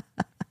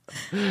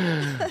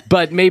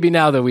 But maybe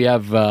now that we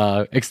have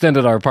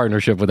extended our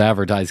partnership with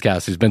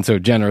AdvertiseCast, who's been so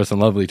generous and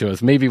lovely to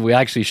us, maybe we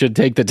actually should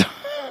take the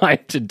time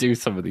to do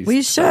some of these.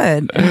 We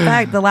should. In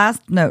fact, the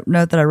last note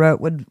that I wrote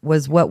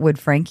was what would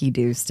Frankie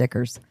do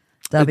stickers.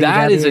 That's a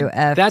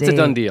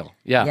done deal.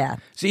 Yeah.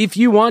 So if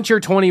you want your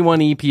 21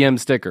 EPM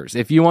stickers,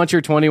 if you want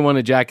your 21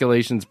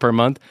 ejaculations per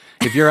month,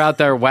 if you're out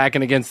there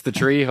whacking against the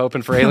tree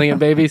hoping for alien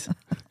babies,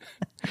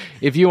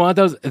 if you want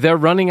those, they're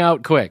running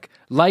out quick.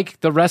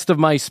 Like the rest of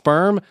my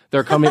sperm,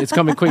 it's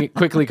coming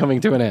quickly coming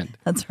to an end.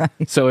 That's right.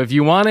 So if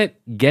you want it,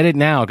 get it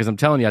now, because I'm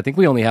telling you, I think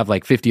we only have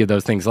like 50 of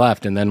those things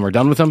left, and then we're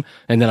done with them,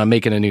 and then I'm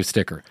making a new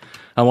sticker.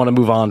 I want to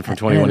move on from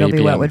 21 it'll EPM.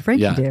 be what would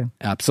Frankie do?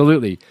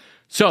 Absolutely.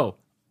 So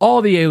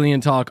all the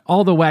alien talk,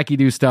 all the wacky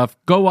do stuff,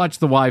 go watch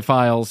the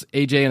Y-Files,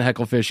 AJ and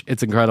Hecklefish,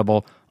 it's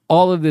incredible.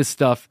 All of this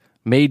stuff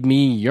made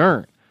me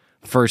yearn.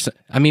 If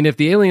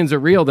the aliens are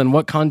real, then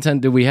what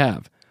content do we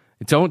have?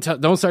 Don't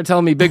start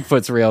telling me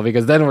Bigfoot's real,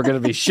 because then we're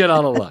going to be shit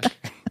out of luck.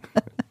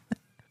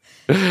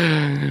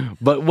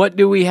 But what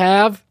do we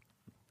have?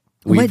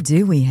 What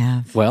do we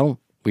have? Well,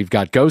 we've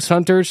got ghost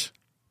hunters,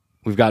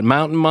 we've got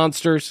mountain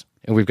monsters,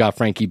 and we've got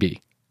Frankie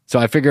B. So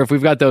I figure if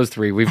we've got those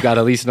three, we've got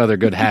at least another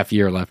good half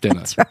year left in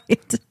us. That's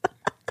right.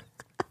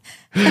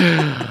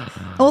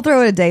 We'll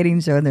throw in a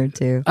dating show in there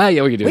too.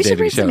 Yeah, we can do a dating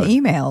show. We should read some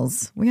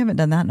emails. We haven't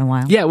done that in a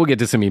while. Yeah, we'll get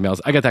to some emails.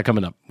 I got that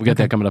coming up. We got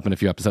that coming up in a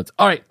few episodes.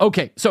 All right,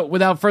 okay. So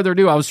without further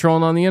ado, I was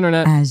trolling on the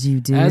internet. As you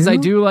do. As I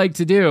do like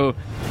to do.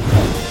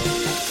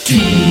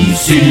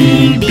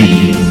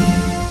 TCB.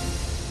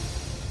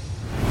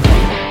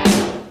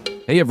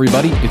 Hey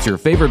everybody, it's your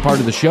favorite part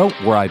of the show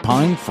where I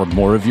pine for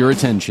more of your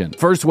attention.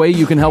 First way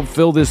you can help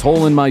fill this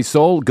hole in my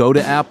soul, go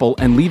to Apple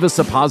and leave us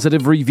a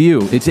positive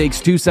review. It takes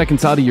 2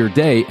 seconds out of your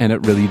day and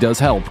it really does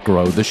help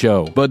grow the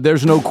show. But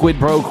there's no quid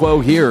pro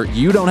quo here.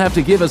 You don't have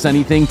to give us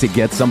anything to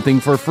get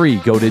something for free.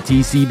 Go to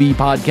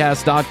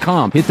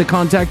tcbpodcast.com, hit the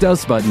contact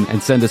us button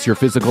and send us your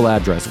physical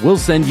address. We'll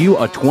send you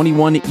a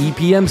 21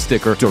 EPM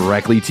sticker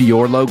directly to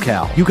your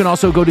locale. You can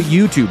also go to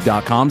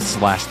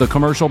youtube.com/The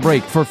Commercial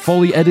Break for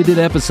fully edited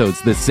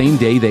episodes the same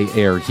day they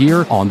air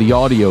here on the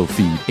audio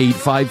feed.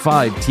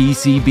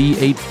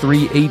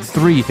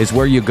 855-TCB-8383 is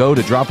where you go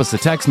to drop us a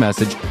text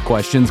message.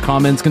 Questions,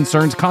 comments,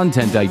 concerns,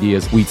 content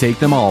ideas. We take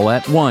them all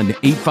at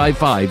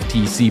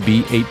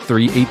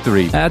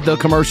 1-855-TCB-8383. Add The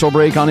Commercial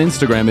Break on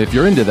Instagram if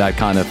you're into that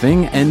kind of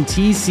thing. And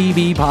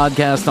TCB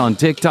Podcast on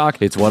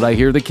TikTok. It's what I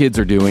hear the kids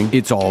are doing.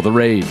 It's all the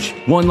rage.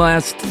 One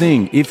last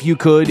thing. If you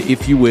could,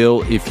 if you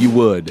will, if you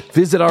would,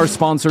 visit our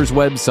sponsors'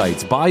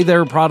 websites. Buy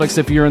their products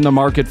if you're in the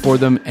market for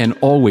them. And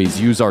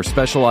always use our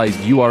specialized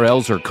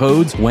URLs or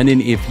codes when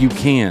and if you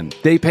can.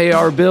 They pay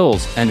our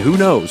bills, and who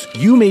knows,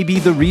 you may be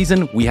the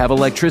reason we have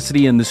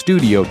electricity in the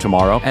studio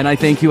tomorrow, and I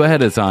thank you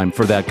ahead of time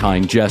for that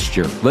kind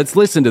gesture. Let's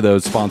listen to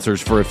those sponsors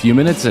for a few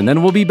minutes, and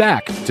then we'll be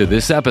back to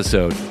this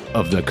episode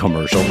of The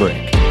Commercial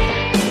Break.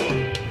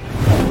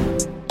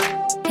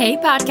 Hey,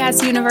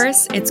 Podcast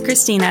Universe, it's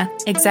Christina,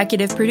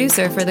 executive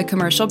producer for The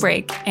Commercial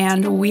Break,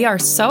 and we are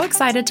so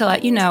excited to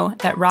let you know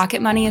that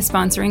Rocket Money is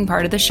sponsoring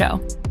part of the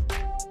show.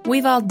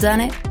 We've all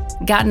done it.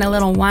 Gotten a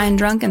little wine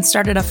drunk and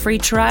started a free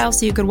trial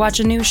so you could watch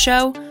a new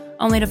show,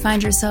 only to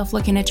find yourself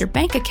looking at your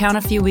bank account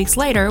a few weeks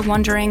later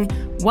wondering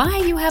why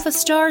you have a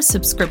Starz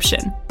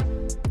subscription.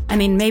 I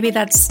mean, maybe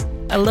that's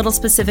a little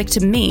specific to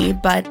me,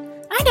 but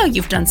I know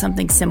you've done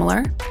something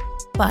similar.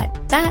 But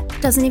that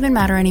doesn't even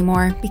matter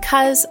anymore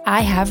because I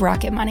have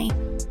Rocket Money.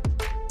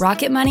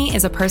 Rocket Money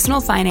is a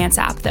personal finance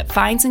app that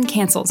finds and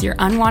cancels your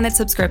unwanted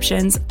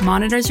subscriptions,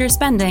 monitors your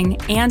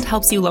spending, and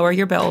helps you lower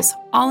your bills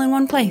all in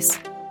one place.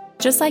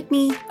 Just like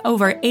me,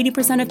 over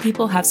 80% of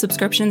people have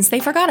subscriptions they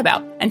forgot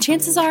about, and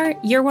chances are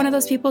you're one of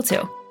those people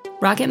too.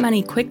 Rocket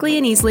Money quickly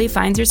and easily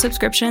finds your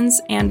subscriptions,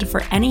 and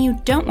for any you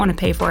don't want to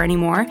pay for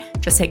anymore,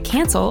 just hit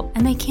cancel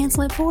and they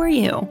cancel it for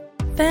you.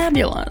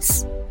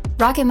 Fabulous.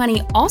 Rocket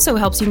Money also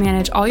helps you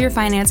manage all your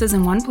finances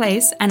in one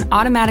place and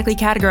automatically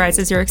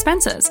categorizes your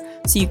expenses,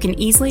 so you can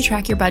easily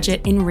track your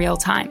budget in real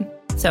time.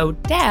 So,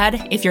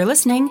 Dad, if you're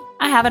listening,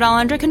 I have it all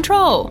under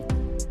control.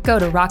 Go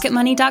to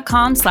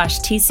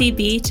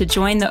rocketmoney.com/TCB to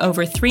join the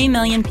over 3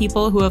 million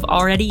people who have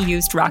already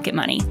used Rocket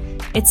Money.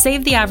 It's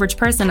saved the average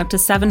person up to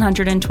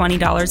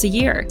 $720 a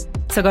year.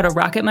 So go to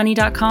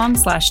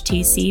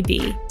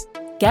rocketmoney.com/TCB.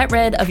 Get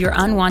rid of your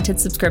unwanted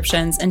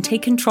subscriptions and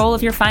take control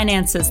of your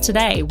finances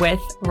today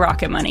with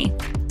Rocket Money.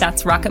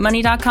 That's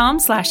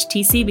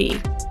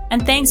rocketmoney.com/TCB.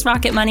 And thanks,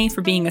 Rocket Money,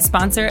 for being a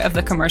sponsor of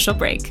The Commercial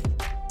Break.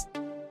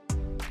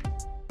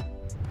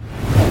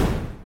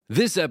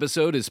 This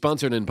episode is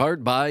sponsored in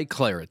part by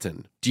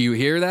Claritin. Do you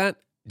hear that?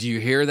 Do you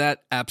hear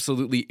that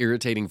absolutely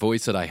irritating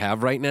voice that I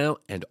have right now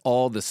and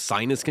all the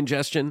sinus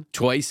congestion?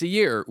 Twice a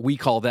year, we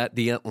call that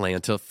the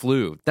Atlanta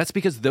flu. That's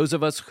because those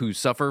of us who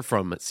suffer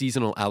from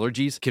seasonal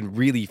allergies can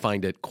really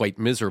find it quite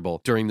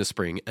miserable during the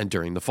spring and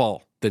during the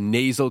fall. The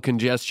nasal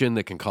congestion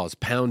that can cause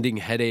pounding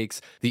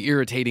headaches, the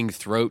irritating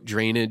throat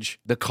drainage,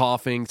 the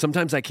coughing.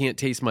 Sometimes I can't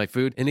taste my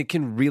food, and it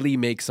can really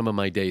make some of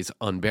my days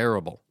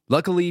unbearable.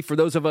 Luckily, for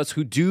those of us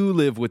who do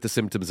live with the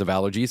symptoms of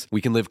allergies,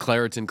 we can live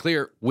Claritin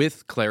Clear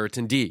with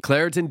Claritin D.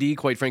 Claritin D,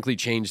 quite frankly,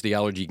 changed the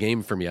allergy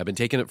game for me. I've been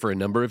taking it for a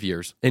number of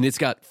years, and it's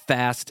got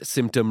fast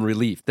symptom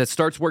relief that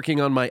starts working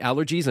on my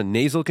allergies and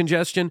nasal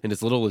congestion in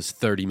as little as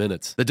 30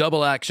 minutes. The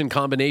double action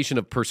combination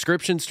of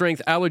prescription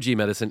strength allergy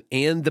medicine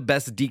and the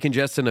best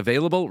decongestant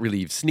available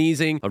relieves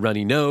sneezing, a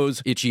runny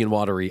nose, itchy and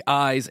watery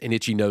eyes, an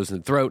itchy nose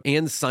and throat,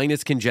 and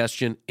sinus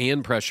congestion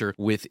and pressure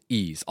with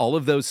ease. All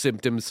of those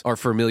symptoms are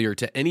familiar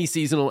to any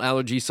seasonal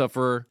allergy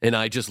sufferer, and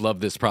I just love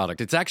this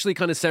product. It's actually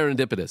kind of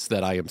serendipitous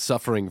that I am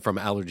suffering from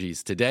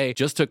allergies today.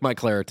 Just took my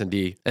Claritin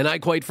D, and I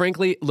quite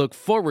frankly look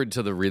forward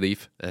to the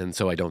relief, and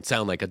so I don't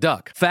sound like a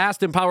duck.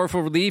 Fast and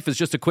powerful relief is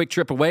just a quick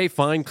trip away.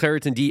 Find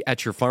Claritin D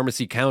at your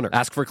pharmacy counter.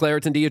 Ask for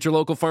Claritin D at your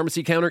local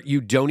pharmacy counter.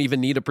 You don't even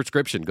need a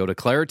prescription. Go to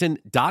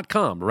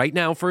Claritin.com right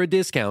now for a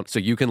discount so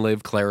you can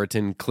live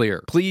Claritin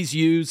Clear. Please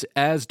use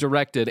as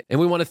directed. And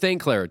we want to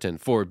thank Claritin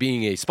for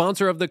being a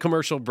sponsor of the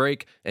commercial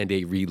break and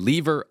a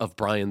reliever of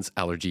Brian's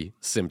allergy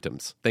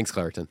symptoms. Thanks,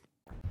 Claritin.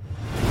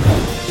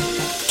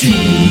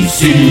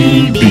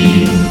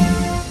 TCB.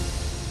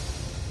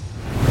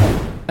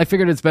 I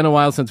figured it's been a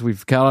while since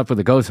we've caught up with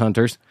the Ghost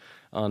Hunters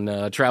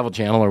on Travel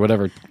Channel or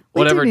whatever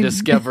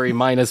Discovery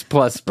minus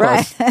plus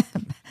Max,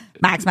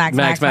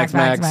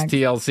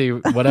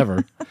 TLC,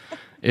 whatever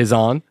is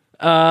on.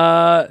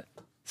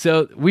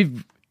 So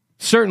we've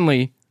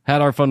certainly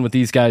had our fun with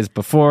these guys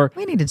before.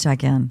 We need to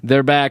check in.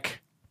 They're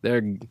back.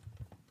 They're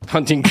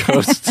hunting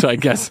ghosts, I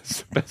guess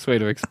is the best way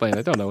to explain it.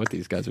 I don't know what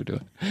these guys are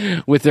doing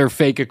with their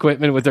fake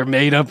equipment, with their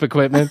made-up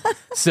equipment,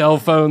 cell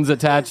phones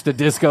attached to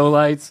disco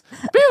lights.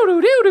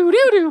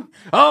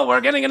 Oh,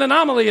 we're getting an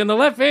anomaly in the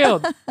left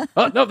field.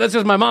 Oh, no, that's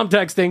just my mom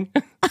texting.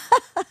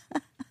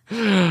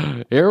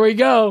 Here we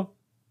go.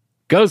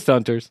 Ghost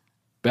Hunters,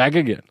 back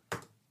again.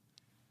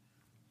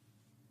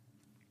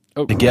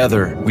 Oh.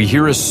 Together, we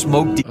hear a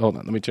smoke... Hold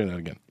on, let me turn that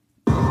again.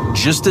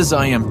 Just as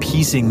I am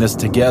piecing this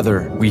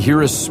together, we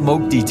hear a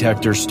smoke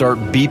detector start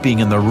beeping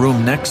in the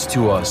room next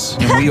to us,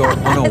 and we are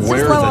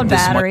unaware that this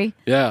battery.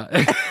 Yeah.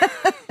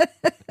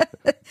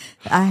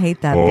 I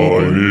hate that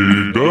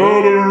beeping.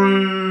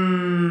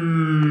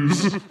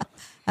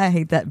 I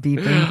hate that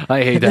beeping.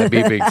 I hate that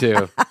beeping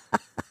too.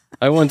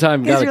 I one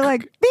time got you're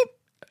like beep,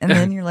 and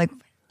then you're like,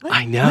 what?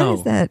 I know. What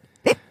is that?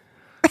 Beep.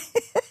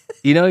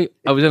 You know,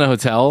 I was in a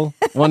hotel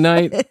one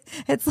night.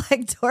 It's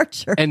like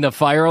torture. And the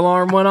fire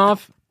alarm went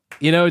off.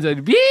 You know, it's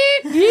like beep,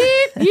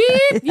 beep,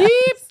 beep,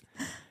 beep.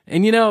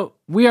 And you know,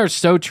 we are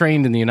so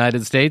trained in the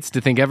United States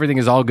to think everything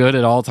is all good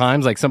at all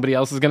times, like somebody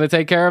else is going to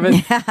take care of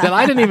it, that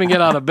I didn't even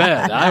get out of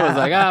bed. I was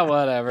like,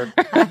 whatever.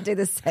 I do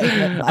the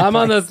same. I'm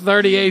on the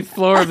 38th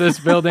floor of this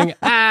building.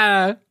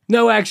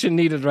 No action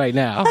needed right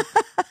now.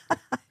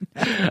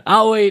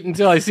 I'll wait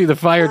until I see the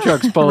fire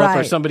trucks pull up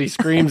or somebody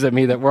screams at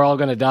me that we're all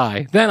going to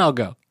die. Then I'll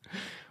go.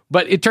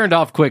 But it turned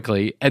off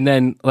quickly, and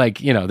then, like,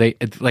 you know,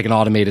 it's like an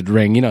automated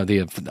ring. You know,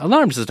 the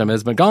alarm system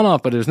has been gone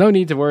off, but there's no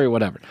need to worry,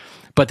 whatever.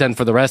 But then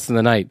for the rest of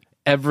the night,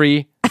 I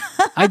don't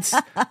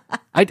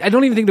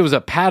even think there was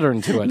a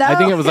pattern to it. No, I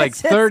think it was like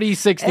 30,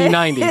 60,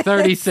 90,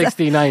 30,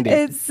 60, 90.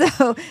 It's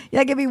so,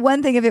 yeah, it could be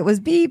one thing if it was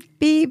beep,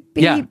 beep,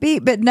 beep,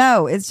 beep, but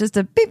no, it's just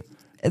a beep,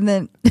 and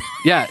then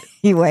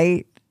you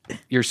wait.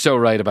 You're so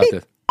right about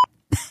this.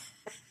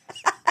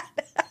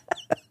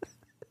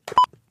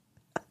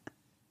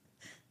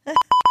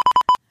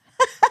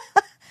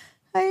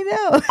 I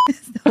know.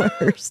 It's the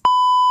worst.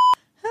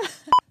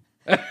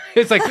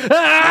 It's like,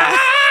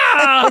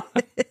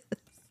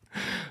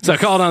 So I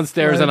call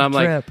downstairs and I'm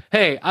like,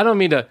 hey, I don't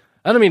mean to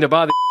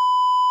bother.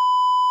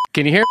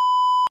 Can you hear?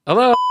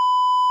 Hello?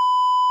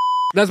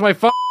 That's my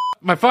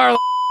fire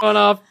going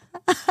off.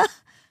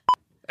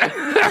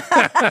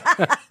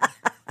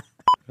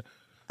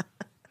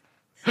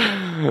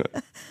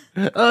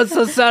 Oh,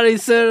 so sorry,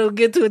 sir. I'll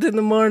get to it in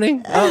the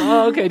morning.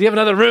 Oh, okay. Do you have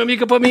another room you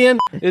can put me in?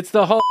 It's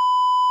the whole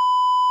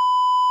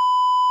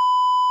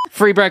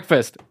free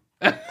breakfast.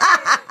 Free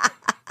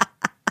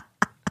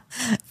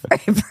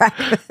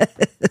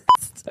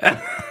breakfast.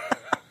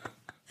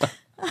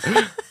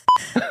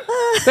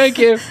 Thank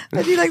you.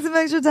 Would you like some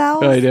extra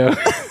towels? I do.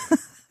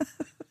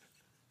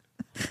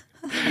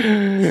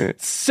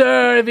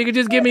 Sir, if you could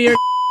just give me your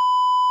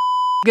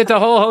get the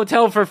whole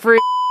hotel for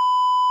free.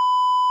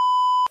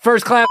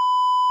 First class.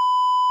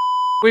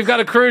 We've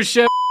got a cruise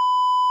ship.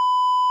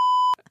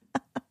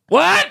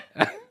 What?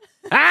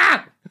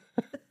 Ah!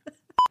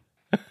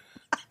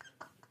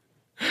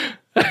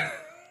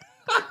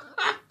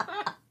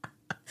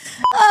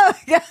 Oh, my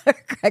God, we're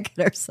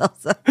cracking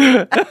ourselves up.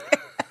 Who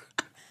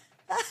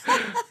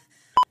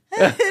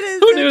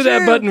knew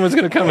that button was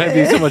going to come and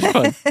be so much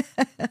fun?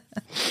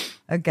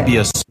 Okay. Be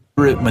a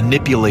spirit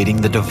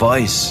manipulating the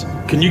device.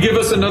 Can you give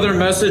us another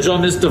message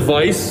on this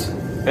device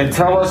and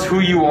tell us who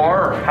you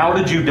are? How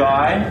did you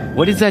die?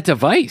 What is that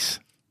device?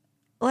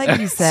 Like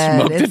you said,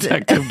 smoke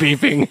detector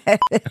beeping.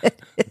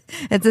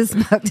 It's a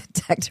smoke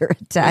detector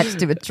attached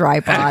to a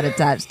tripod,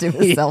 attached to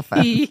a cell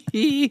phone.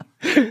 This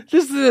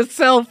is a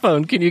cell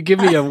phone. Can you give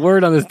me a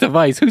word on this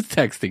device? Who's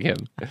texting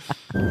him?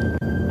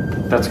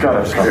 That's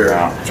gotta stop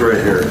now. It's right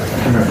here.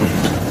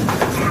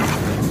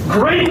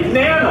 Great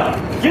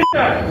Nana! Get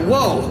that!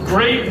 Whoa.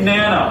 Great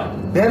Nana!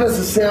 Nana's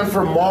a stand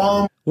for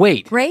mom.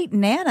 Wait. Great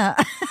Nana.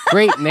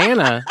 Great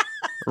Nana?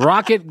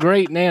 Rocket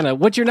Great Nana.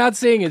 What you're not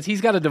seeing is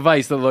he's got a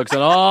device that looks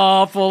an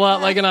awful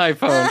lot like an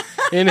iPhone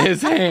in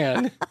his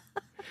hand.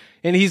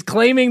 And he's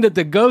claiming that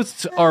the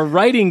ghosts are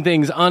writing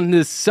things on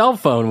this cell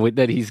phone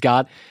that he's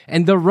got,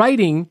 and the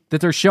writing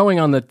that they're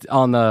showing on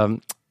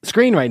the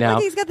screen right now.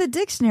 Look, he's got the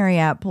dictionary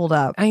app pulled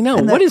up. I know.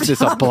 What is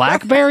this, a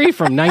BlackBerry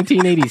from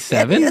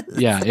 1987?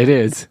 Yeah, it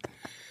is.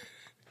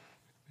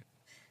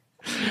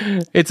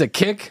 It's a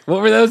Kick.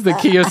 What were those? The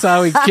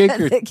Kiyosaki Kick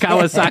or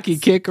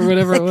Kawasaki Kick or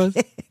whatever it was?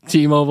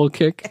 T-Mobile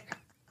Kick?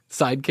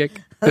 Sidekick?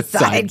 A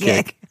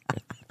sidekick.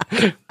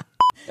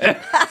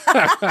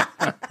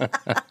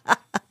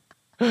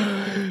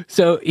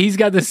 So he's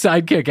got the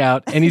Sidekick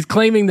out, and he's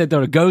claiming that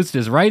the ghost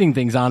is writing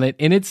things on it,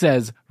 and it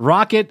says,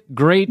 Rocket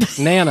Great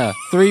Nana.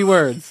 3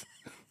 words.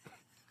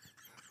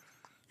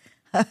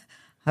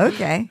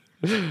 Okay.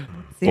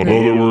 In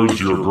other words,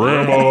 your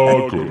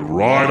grandma could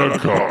ride a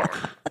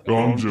cock.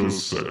 I'm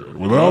just saying.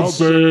 Without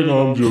saying,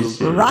 I'm just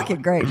saying.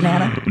 Rocket Great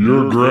Nana.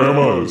 Your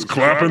grandma is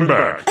clapping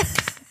back.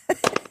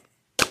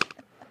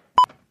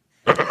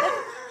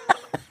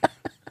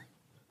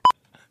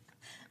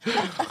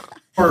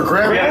 Her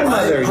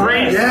grandmother.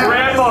 Great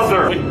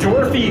grandmother! When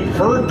Dorothy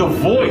heard the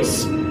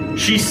voice,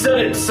 she said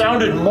it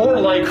sounded more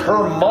like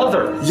her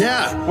mother.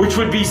 Yeah. Which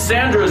would be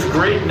Sandra's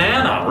great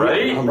Nana,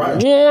 right?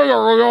 Why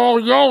are we all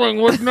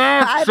yelling with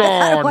masks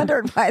I on?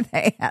 wondered why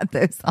they had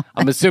those on.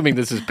 I'm assuming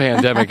this is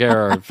pandemic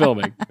era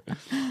filming.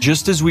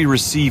 Just as we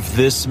receive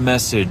this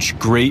message,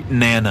 Great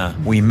Nana,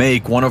 we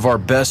make one of our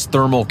best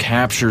thermal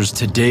captures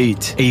to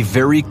date. A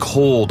very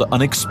cold,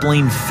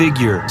 unexplained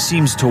figure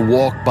seems to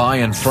walk by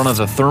in front of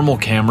the thermal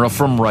camera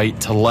from right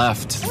to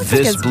left. Looks This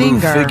like his blue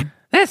finger. figure.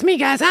 That's me,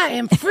 guys. I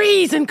am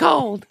freezing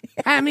cold.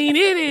 I mean,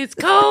 it is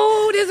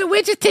cold as a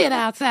witch's tit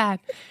outside.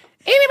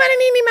 Anybody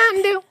need any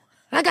Mountain Dew?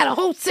 I got a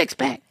whole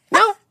 6-pack. No?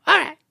 All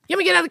right. You want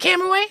me to get out of the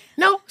camera way?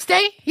 No?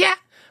 Stay? Yeah?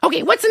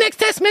 Okay, what's the next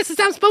test message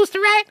I'm supposed to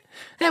write?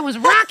 That was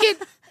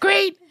Rocket,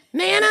 Great,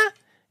 Nana,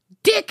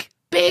 Dick,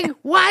 Big,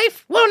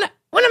 Wife. What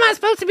am I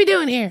supposed to be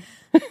doing here?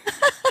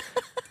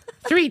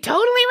 3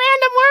 totally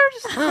random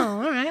words?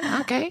 Oh, all right.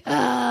 Okay.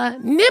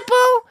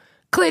 Nipple,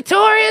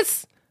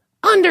 clitoris,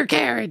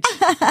 undercarriage.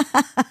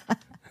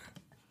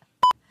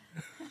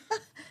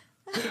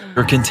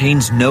 There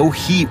contains no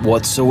heat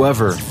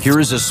whatsoever. Here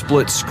is a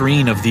split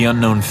screen of the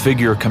unknown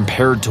figure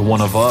compared to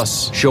one of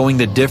us, showing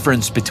the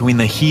difference between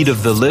the heat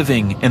of the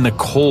living and the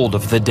cold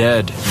of the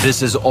dead.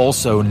 This is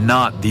also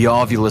not the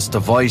Ovulus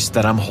device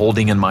that I'm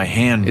holding in my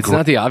hand. It's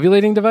not the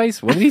ovulating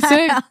device? What did he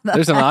say?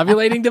 There's an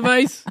ovulating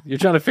device? You're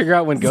trying to figure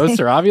out when ghosts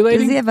are ovulating?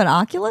 Does he have an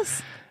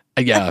Oculus?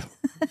 Yeah,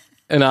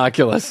 an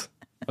Oculus.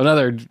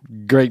 Another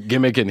great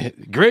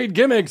gimmick great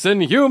gimmicks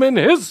in human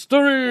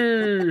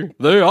history.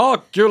 The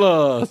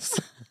Oculus.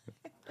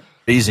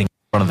 Raising in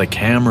front of the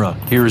camera.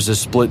 Here is a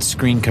split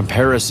screen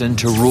comparison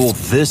to rule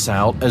this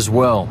out as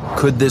well.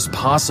 Could this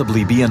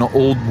possibly be an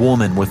old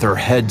woman with her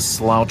head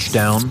slouched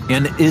down?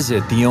 And is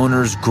it the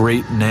owner's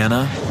Great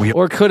Nana?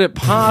 Or could it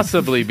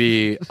possibly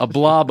be a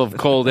blob of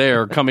cold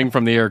air coming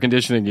from the air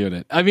conditioning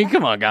unit? I mean,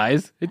 come on,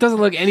 guys. It doesn't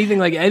look anything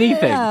like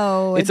anything.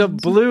 No, it's a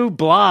blue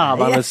blob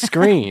on a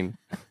screen.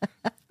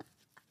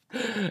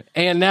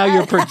 And now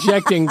you're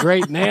projecting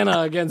Great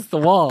Nana against the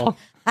wall.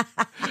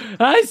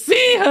 I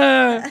see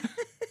her.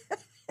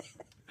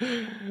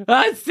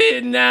 I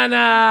see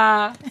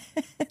Nana.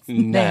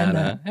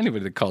 Nana.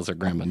 Anybody that calls her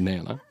grandma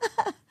Nana.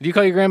 Do you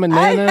call your grandma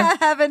Nana? I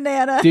have a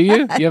Nana. Do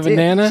you? You have a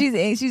Nana?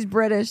 She's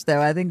British,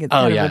 though. I think it's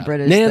kind of a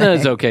British Nana thing.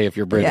 is okay if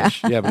you're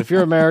British. Yeah, but if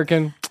you're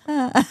American,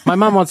 my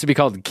mom wants to be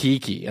called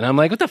Kiki. And I'm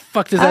like, what the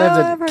fuck does that have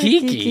I've to heard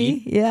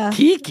Kiki? Yeah.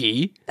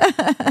 Kiki?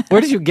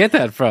 Where did you get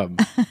that from?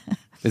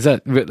 Is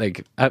that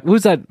like, who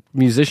was that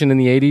musician in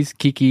the 80s?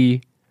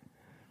 Kiki.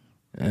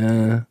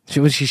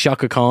 Was she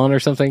Shaka Khan or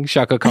something?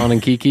 Shaka Khan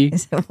and Kiki?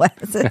 What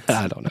is it?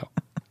 I don't know.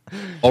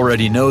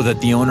 Already know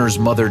that the owner's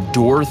mother,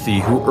 Dorothy,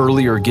 who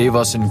earlier gave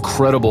us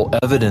incredible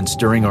evidence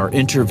during our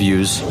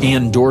interviews,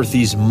 and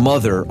Dorothy's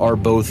mother are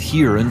both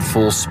here in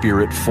full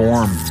spirit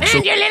form.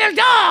 And your little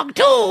dog,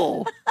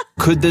 too!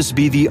 Could this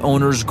be the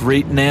owner's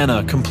Great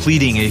Nana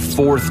completing a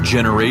 4th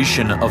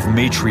generation of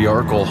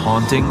matriarchal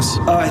hauntings?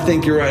 I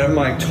think you're right. I'm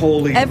like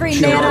totally. Every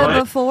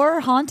Nana before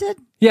haunted?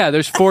 Yeah,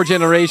 there's 4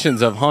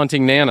 generations of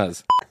haunting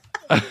Nanas.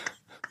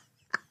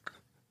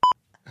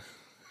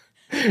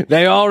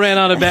 They all ran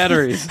out of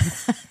batteries.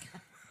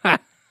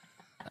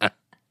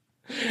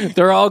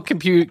 They're all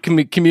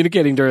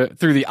communicating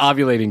through the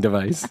ovulating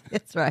device.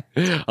 That's right.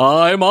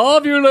 I'm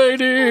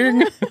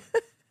ovulating.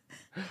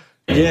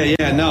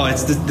 Yeah. No,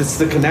 it's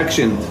the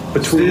connection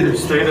between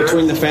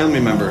the family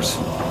members.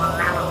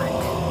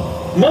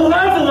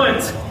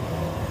 Malevolent!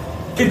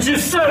 It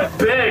just said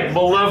big,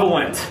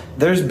 malevolent.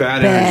 There's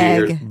bad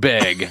energy here.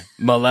 Beg,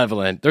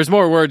 malevolent. There's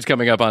more words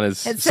coming up on his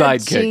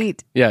sidekick.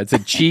 Cheat. Yeah, it's a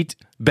cheat,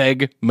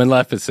 beg,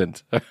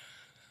 maleficent.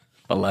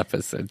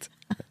 Maleficent.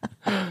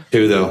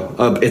 Too though.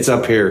 It's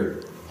up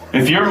here.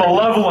 If you're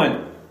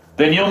malevolent,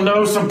 then you'll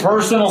know some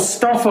personal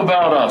stuff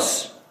about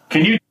us.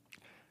 Can you?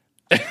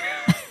 I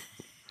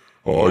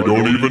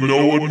don't even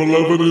know what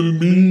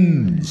malevolent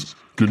means.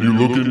 Can you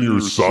look in your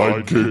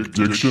sidekick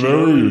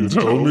dictionary and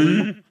tell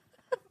me?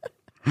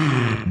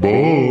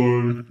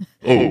 Bye.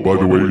 Oh, by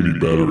the way, you need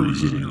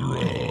batteries in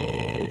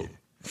your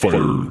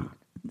fire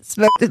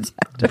Smoke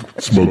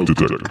detector. smoke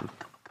detector. I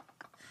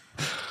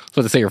was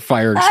about to say your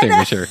fire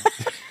extinguisher.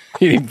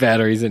 You need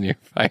batteries in your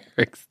fire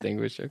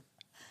extinguisher.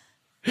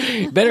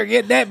 Better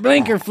get that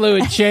blinker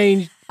fluid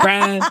changed,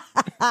 Brian.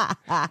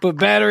 Put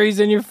batteries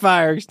in your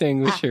fire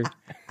extinguisher.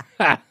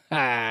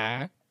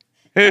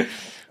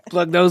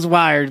 Plug those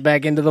wires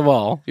back into the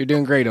wall. You're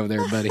doing great over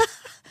there, buddy.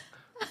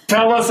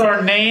 Tell us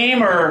our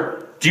name,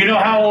 or do you know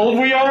how old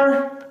we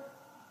are?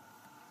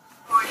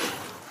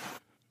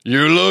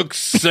 You look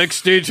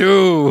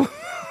 62.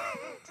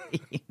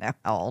 You know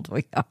how old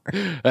we are.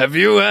 Have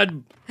you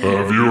had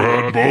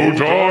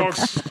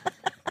Botox?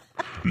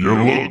 You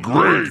look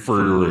great for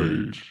your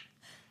age.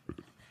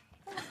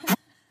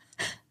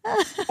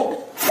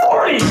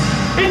 40!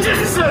 It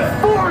just said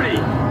 40!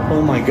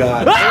 Oh my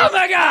God. Oh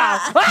my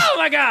God! Oh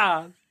my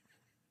God!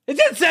 It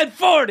just said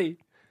 40.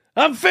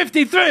 I'm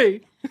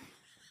 53.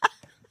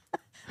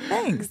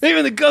 Thanks.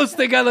 Even the ghosts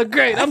think I look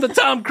great. I'm the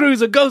Tom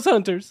Cruise of ghost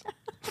hunters.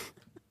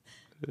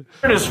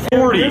 It is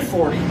 40.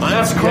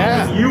 That's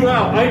calling you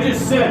out. I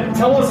just said,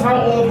 tell us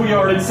how old we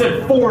are. It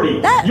said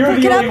 40.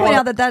 Can I point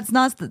out that that's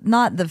not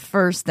the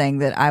first thing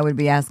that I would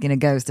be asking a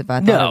ghost if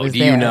I thought it was do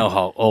there. you know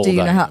how old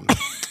I am?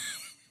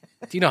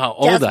 Do you know how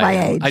old Guess I my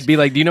am? age. I'd be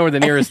like, do you know where the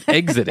nearest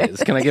exit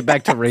is? Can I get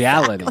back to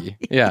reality?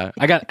 Yeah.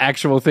 I got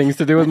actual things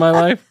to do with my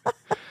life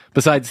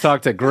besides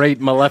talk to great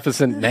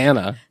Maleficent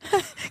Nana.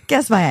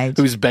 Guess my age.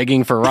 Who's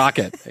begging for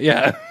Rocket.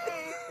 Yeah.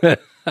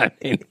 I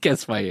mean,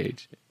 guess my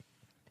age.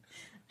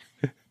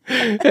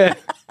 Hey,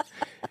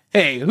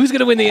 who's going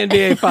to win the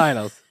NBA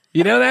Finals?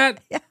 You know that?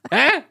 Yeah.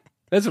 Huh?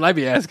 That's what I'd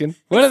be asking.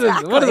 What are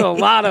the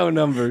lotto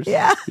numbers?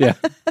 Yeah. Yeah.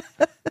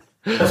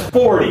 That's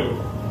 40.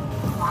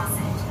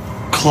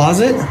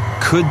 Closet?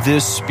 Could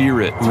this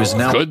spirit, who is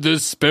now Could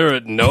this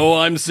spirit know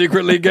I'm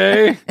secretly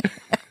gay?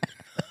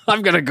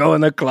 I'm going to go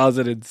in the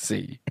closet and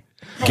see.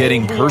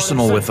 getting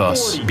personal with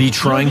us, be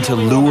trying to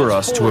lure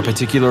us to a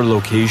particular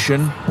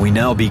location, we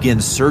now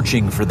begin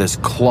searching for this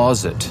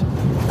closet.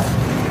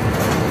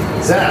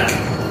 Zach,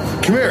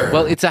 come here.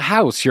 Well, it's a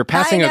house. You're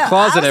passing a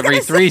closet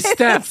every 3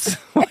 steps.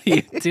 What are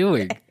you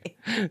doing?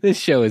 This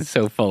show is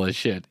so full of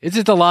shit. It's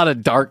just a lot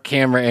of dark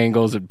camera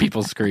angles and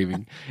people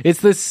screaming.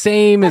 It's the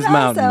same as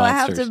Mountain Also,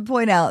 Monsters. I have to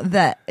point out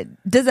that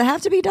does it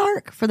have to be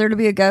dark for there to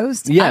be a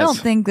ghost? Yes. I don't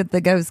think that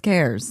the ghost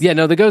cares. Yeah,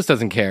 no, the ghost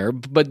doesn't care,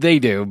 but they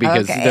do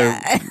because Okay.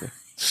 their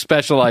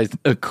specialized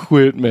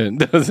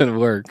equipment doesn't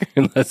work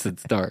unless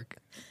it's dark.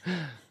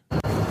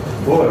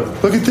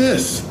 What? Look at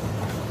this.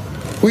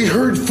 We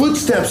heard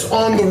footsteps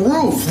on the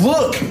roof.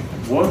 Look.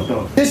 What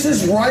the? This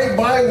is right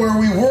by where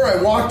we were.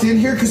 I walked in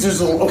here because there's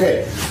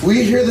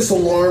we hear this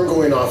alarm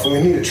going off and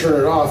we need to turn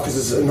it off because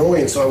it's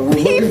annoying. So we're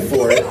looking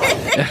for it.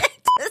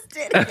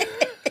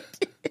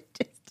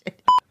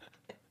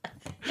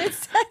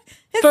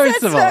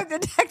 First of all, smoke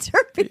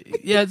detector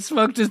beeping. yeah, it's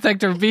smoke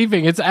detector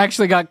beeping. It's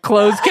actually got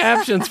closed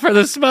captions for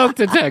the smoke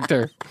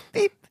detector.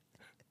 Beep.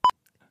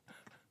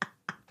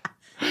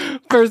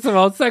 First of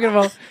all, second of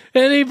all,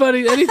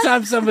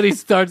 anytime somebody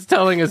starts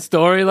telling a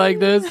story like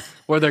this,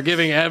 where they're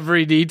giving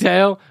every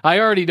detail, I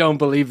already don't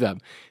believe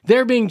them.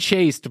 They're being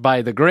chased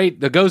by the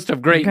ghost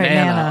of Great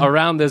Nana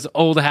around this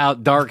old house,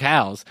 dark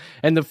house.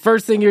 And the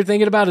first thing you're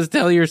thinking about is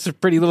tell your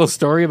pretty little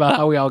story about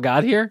how we all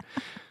got here.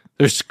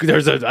 There's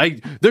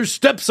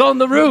steps on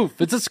the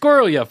roof. It's a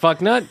squirrel, you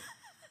fucknut.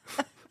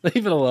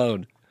 Leave it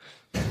alone.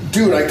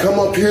 Dude, I come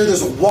up here,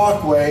 there's a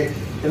walkway,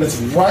 and it's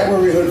right where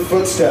we heard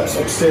footsteps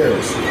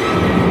upstairs.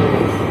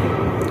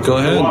 Go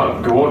ahead.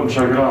 Go up and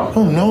check it out.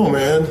 Oh, no,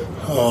 man.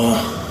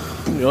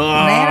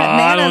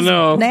 I don't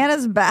know.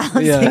 Nana's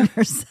balancing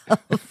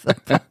herself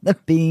on the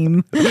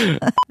beam.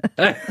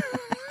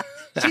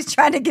 She's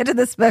trying to get to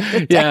the smoke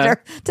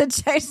detector to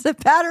change the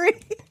battery.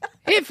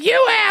 If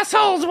you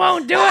assholes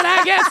won't do it,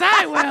 I guess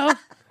I will.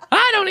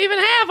 I don't even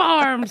have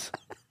arms.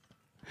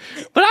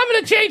 But I'm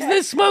going to change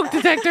this smoke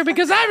detector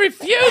because I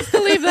refuse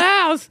to leave the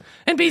house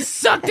and be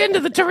sucked into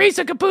the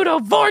Teresa Caputo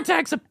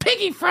vortex of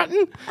piggy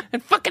fronting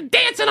and fucking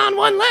dancing on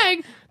one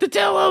leg to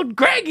tell old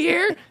Greg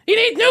here he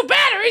needs new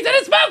batteries and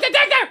a smoke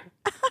detector.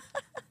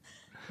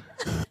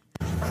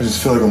 I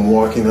just feel like I'm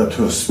walking up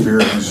to a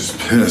spirit who's just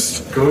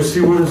pissed. Go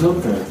see what is up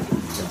there.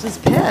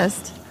 Just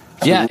pissed.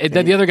 Yeah, and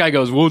then the other guy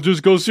goes, well,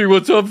 just go see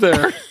what's up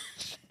there.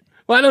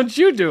 Why don't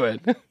you do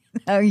it?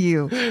 Oh,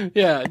 you.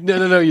 Yeah,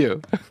 no,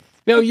 you.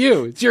 No,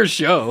 you. It's your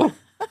show.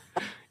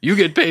 You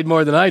get paid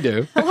more than I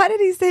do. Why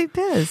did he say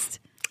pissed?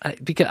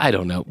 Because I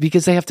don't know.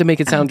 Because they have to make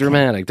it sound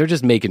dramatic. They're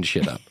just making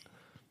shit up.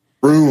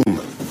 Room.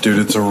 Dude,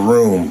 it's a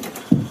room.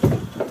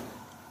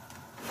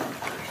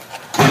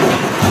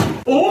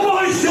 Oh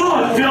my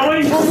God,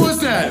 Billy! What was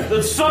that?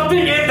 There's something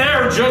in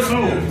there just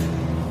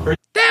moved.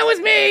 That was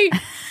me.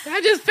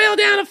 I just fell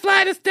down a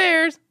flight of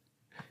stairs.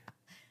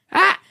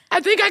 I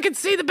I think I can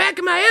see the back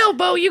of my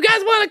elbow. You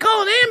guys want to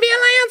call an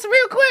ambulance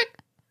real quick?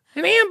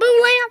 An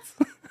ambulance?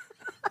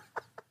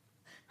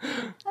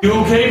 You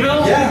okay,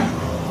 Bill?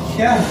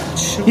 Yeah.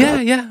 Sure.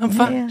 Yeah, I'm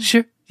fine. Yeah.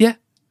 Sure. Yeah.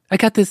 I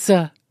got this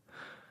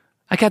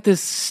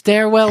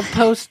stairwell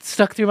post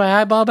stuck through my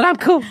eyeball, but I'm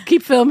cool.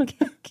 Keep filming.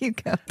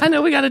 Keep going. I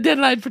know we got a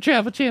deadline for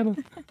Travel Channel.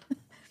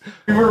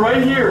 We were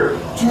right here.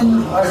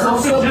 I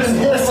heard something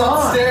hit us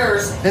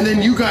upstairs, and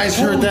then you guys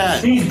heard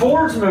that. These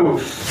boards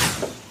moved.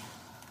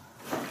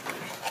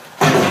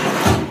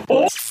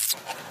 Oh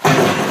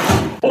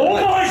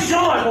my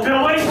God,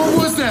 Billy! What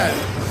was that?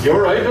 You all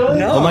right, Billy?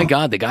 No. Oh my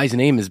God, the guy's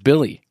name is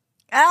Billy.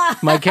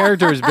 My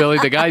character is Billy.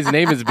 The guy's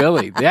name is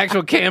Billy. The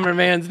actual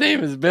cameraman's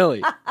name is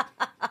Billy.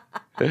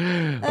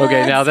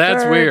 Okay, now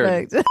that's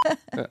weird.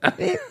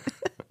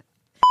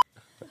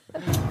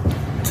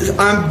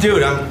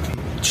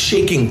 I'm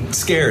shaking,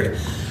 scared.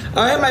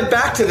 I had my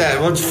back to that.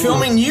 I was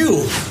filming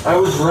you. I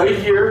was right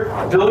here.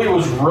 Billy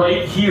was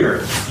right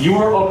here. You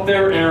were up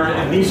there, Aaron,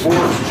 and these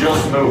boards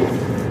just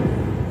moved.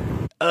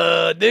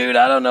 Dude,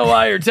 I don't know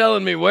why you're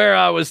telling me where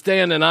I was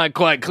standing. I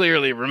quite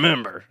clearly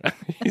remember.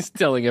 He's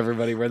telling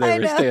everybody where they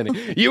were standing.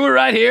 You were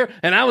right here,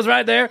 and I was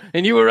right there,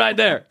 and you were right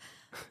there.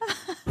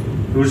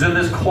 Who's in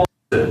this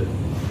closet?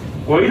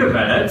 Wait a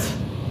minute.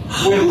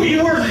 When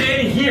we were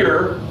in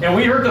here, and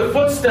we heard the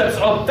footsteps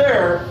up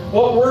there,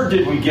 what word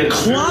did we get?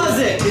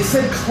 Closet. It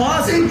said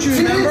closet. Do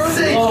you remember? It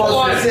said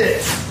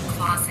closet.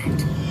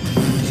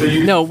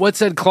 No, what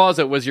said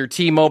closet was your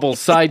T-Mobile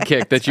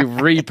sidekick that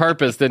you've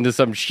repurposed into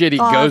some shitty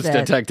ghost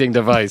detecting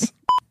device.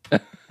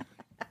 I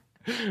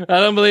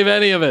don't believe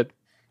any of it.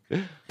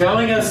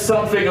 Telling us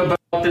something about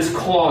this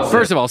closet.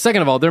 First of all.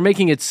 Second of all, they're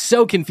making it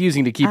so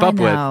confusing to keep up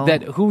with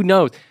that who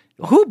knows?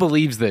 Who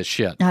believes this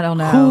shit? I don't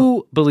know.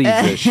 Who believes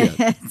this shit?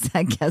 It's,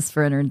 I guess,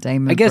 for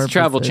entertainment I guess purposes.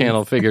 Travel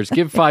Channel figures.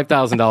 Give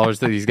 $5,000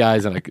 to these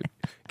guys and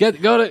go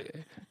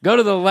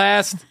to the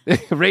last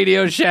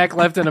Radio Shack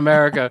left in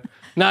America.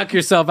 Knock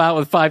yourself out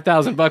with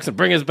 $5,000 and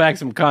bring us back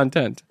some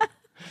content.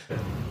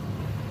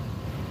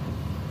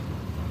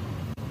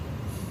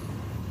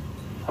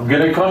 I'm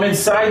going to come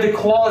inside the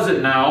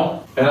closet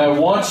now, and I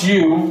want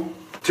you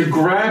to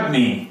grab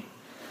me.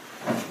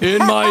 In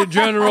my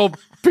general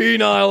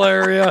penile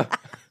area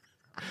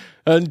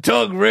and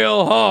tug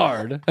real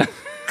hard.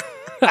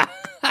 I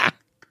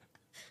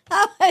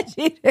want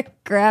you to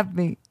grab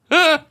me.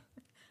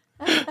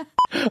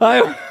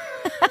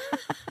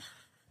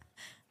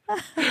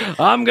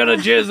 I'm going to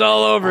jizz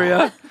all over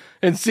you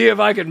and see if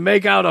I can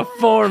make out a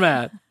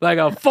format, like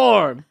a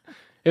form.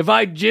 If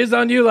I jizz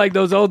on you like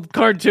those old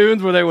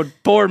cartoons where they would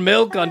pour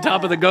milk on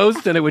top of the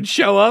ghost and it would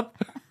show up.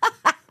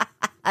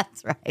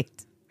 That's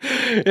right.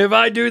 If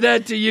I do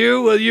that to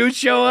you, will you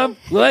show up?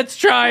 Let's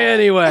try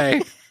anyway.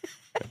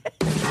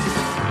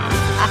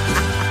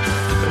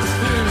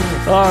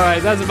 All right,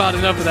 that's about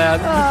enough of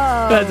that.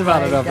 That's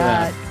about enough of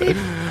that.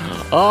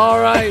 All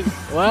right,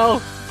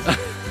 well.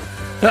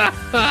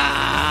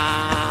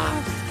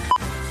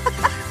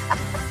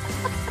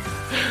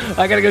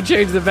 I gotta go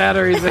change the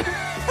batteries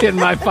in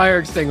my fire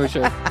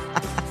extinguisher.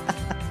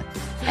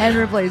 And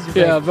replace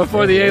your Yeah,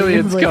 before the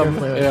aliens come.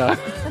 Yeah.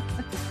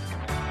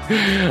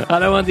 I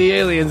don't want the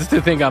aliens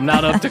to think I'm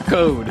not up to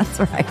code. That's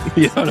right.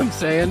 You know what I'm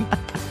saying?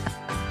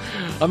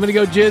 I'm going to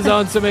go jizz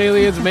on some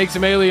aliens, make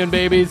some alien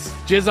babies,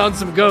 jizz on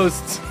some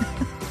ghosts.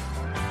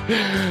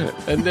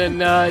 And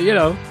then,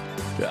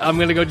 I'm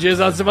going to go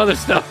jizz on some other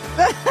stuff.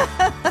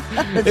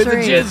 It's a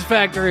jizz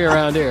factory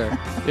around here.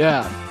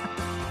 Yeah.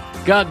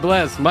 God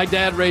bless. My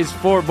dad raised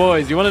 4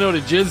 boys. You want to know what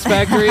a jizz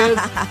factory is?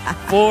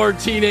 4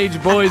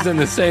 teenage boys in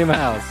the same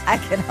house. I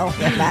can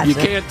only imagine. You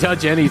can't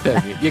touch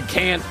anything. You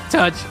can't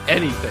touch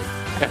anything.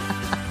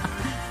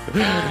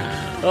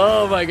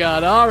 Oh, my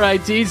God. All right,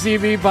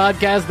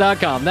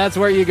 tcbpodcast.com. That's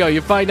where you go.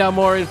 You find out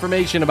more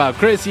information about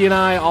Chrissy and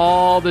I,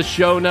 all the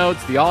show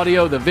notes, the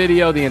audio, the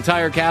video, the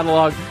entire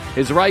catalog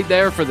is right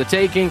there for the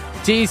taking.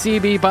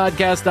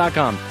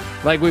 tcbpodcast.com.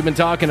 Like we've been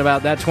talking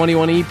about, that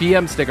 21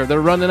 EPM sticker, they're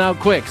running out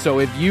quick. So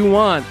if you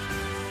want,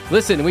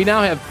 listen, we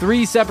now have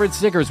 3 separate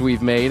stickers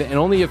we've made, and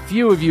only a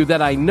few of you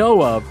that I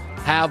know of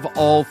have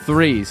all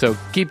 3. So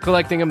keep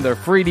collecting them. They're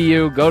free to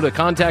you. Go to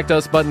Contact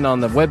Us button on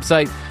the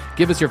website.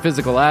 Give us your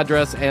physical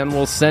address, and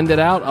we'll send it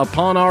out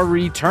upon our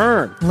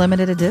return.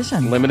 Limited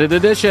edition. Limited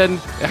edition.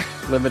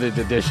 Limited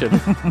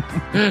edition.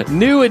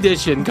 New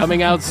edition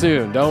coming out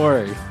soon. Don't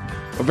worry.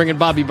 We're bringing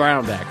Bobby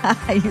Brown back.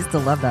 I used to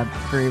love that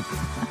group.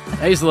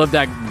 I used to love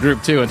that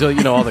group, too,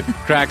 until, all the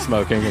crack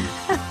smoking and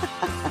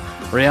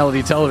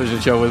reality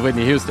television show with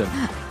Whitney Houston.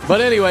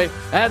 But anyway,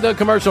 at the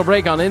commercial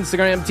break on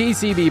Instagram,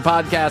 TCB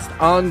Podcast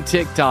on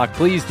TikTok.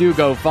 Please do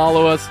go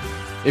follow us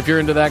if you're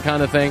into that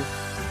kind of thing.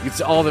 It's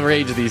all the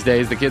rage these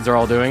days. The kids are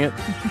all doing it.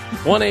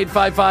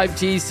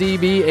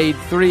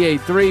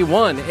 1-855-TCB-8383.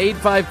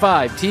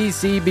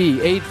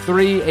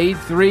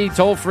 1-855-TCB-8383.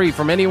 Toll free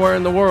from anywhere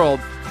in the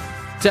world.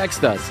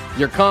 Text us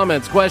your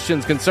comments,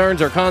 questions,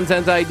 concerns, or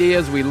content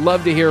ideas. We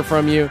love to hear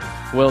from you.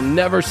 We'll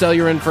never sell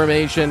your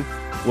information.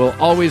 We'll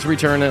always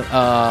return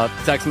a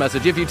text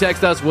message. If you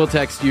text us, we'll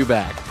text you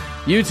back.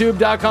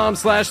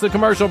 YouTube.com/The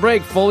Commercial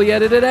Break. Fully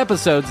edited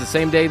episodes the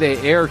same day they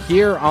air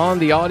here on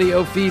the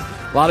audio feed.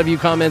 A lot of you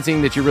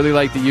commenting that you really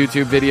like the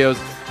YouTube videos,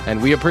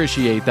 and we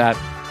appreciate that.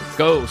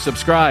 Go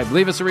subscribe,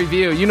 leave us a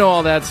review. You know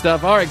all that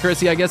stuff. All right,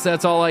 Chrissy, I guess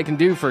that's all I can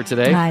do for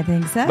today. I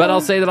think so. But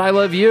I'll say that I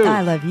love you.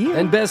 I love you.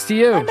 And best to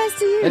you. And best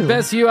to you. And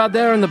best to you out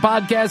there in the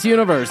podcast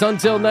universe.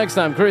 Until next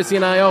time, Chrissy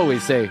and I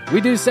always say, we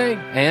do say,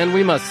 and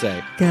we must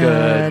say,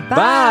 Goodbye.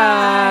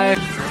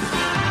 goodbye.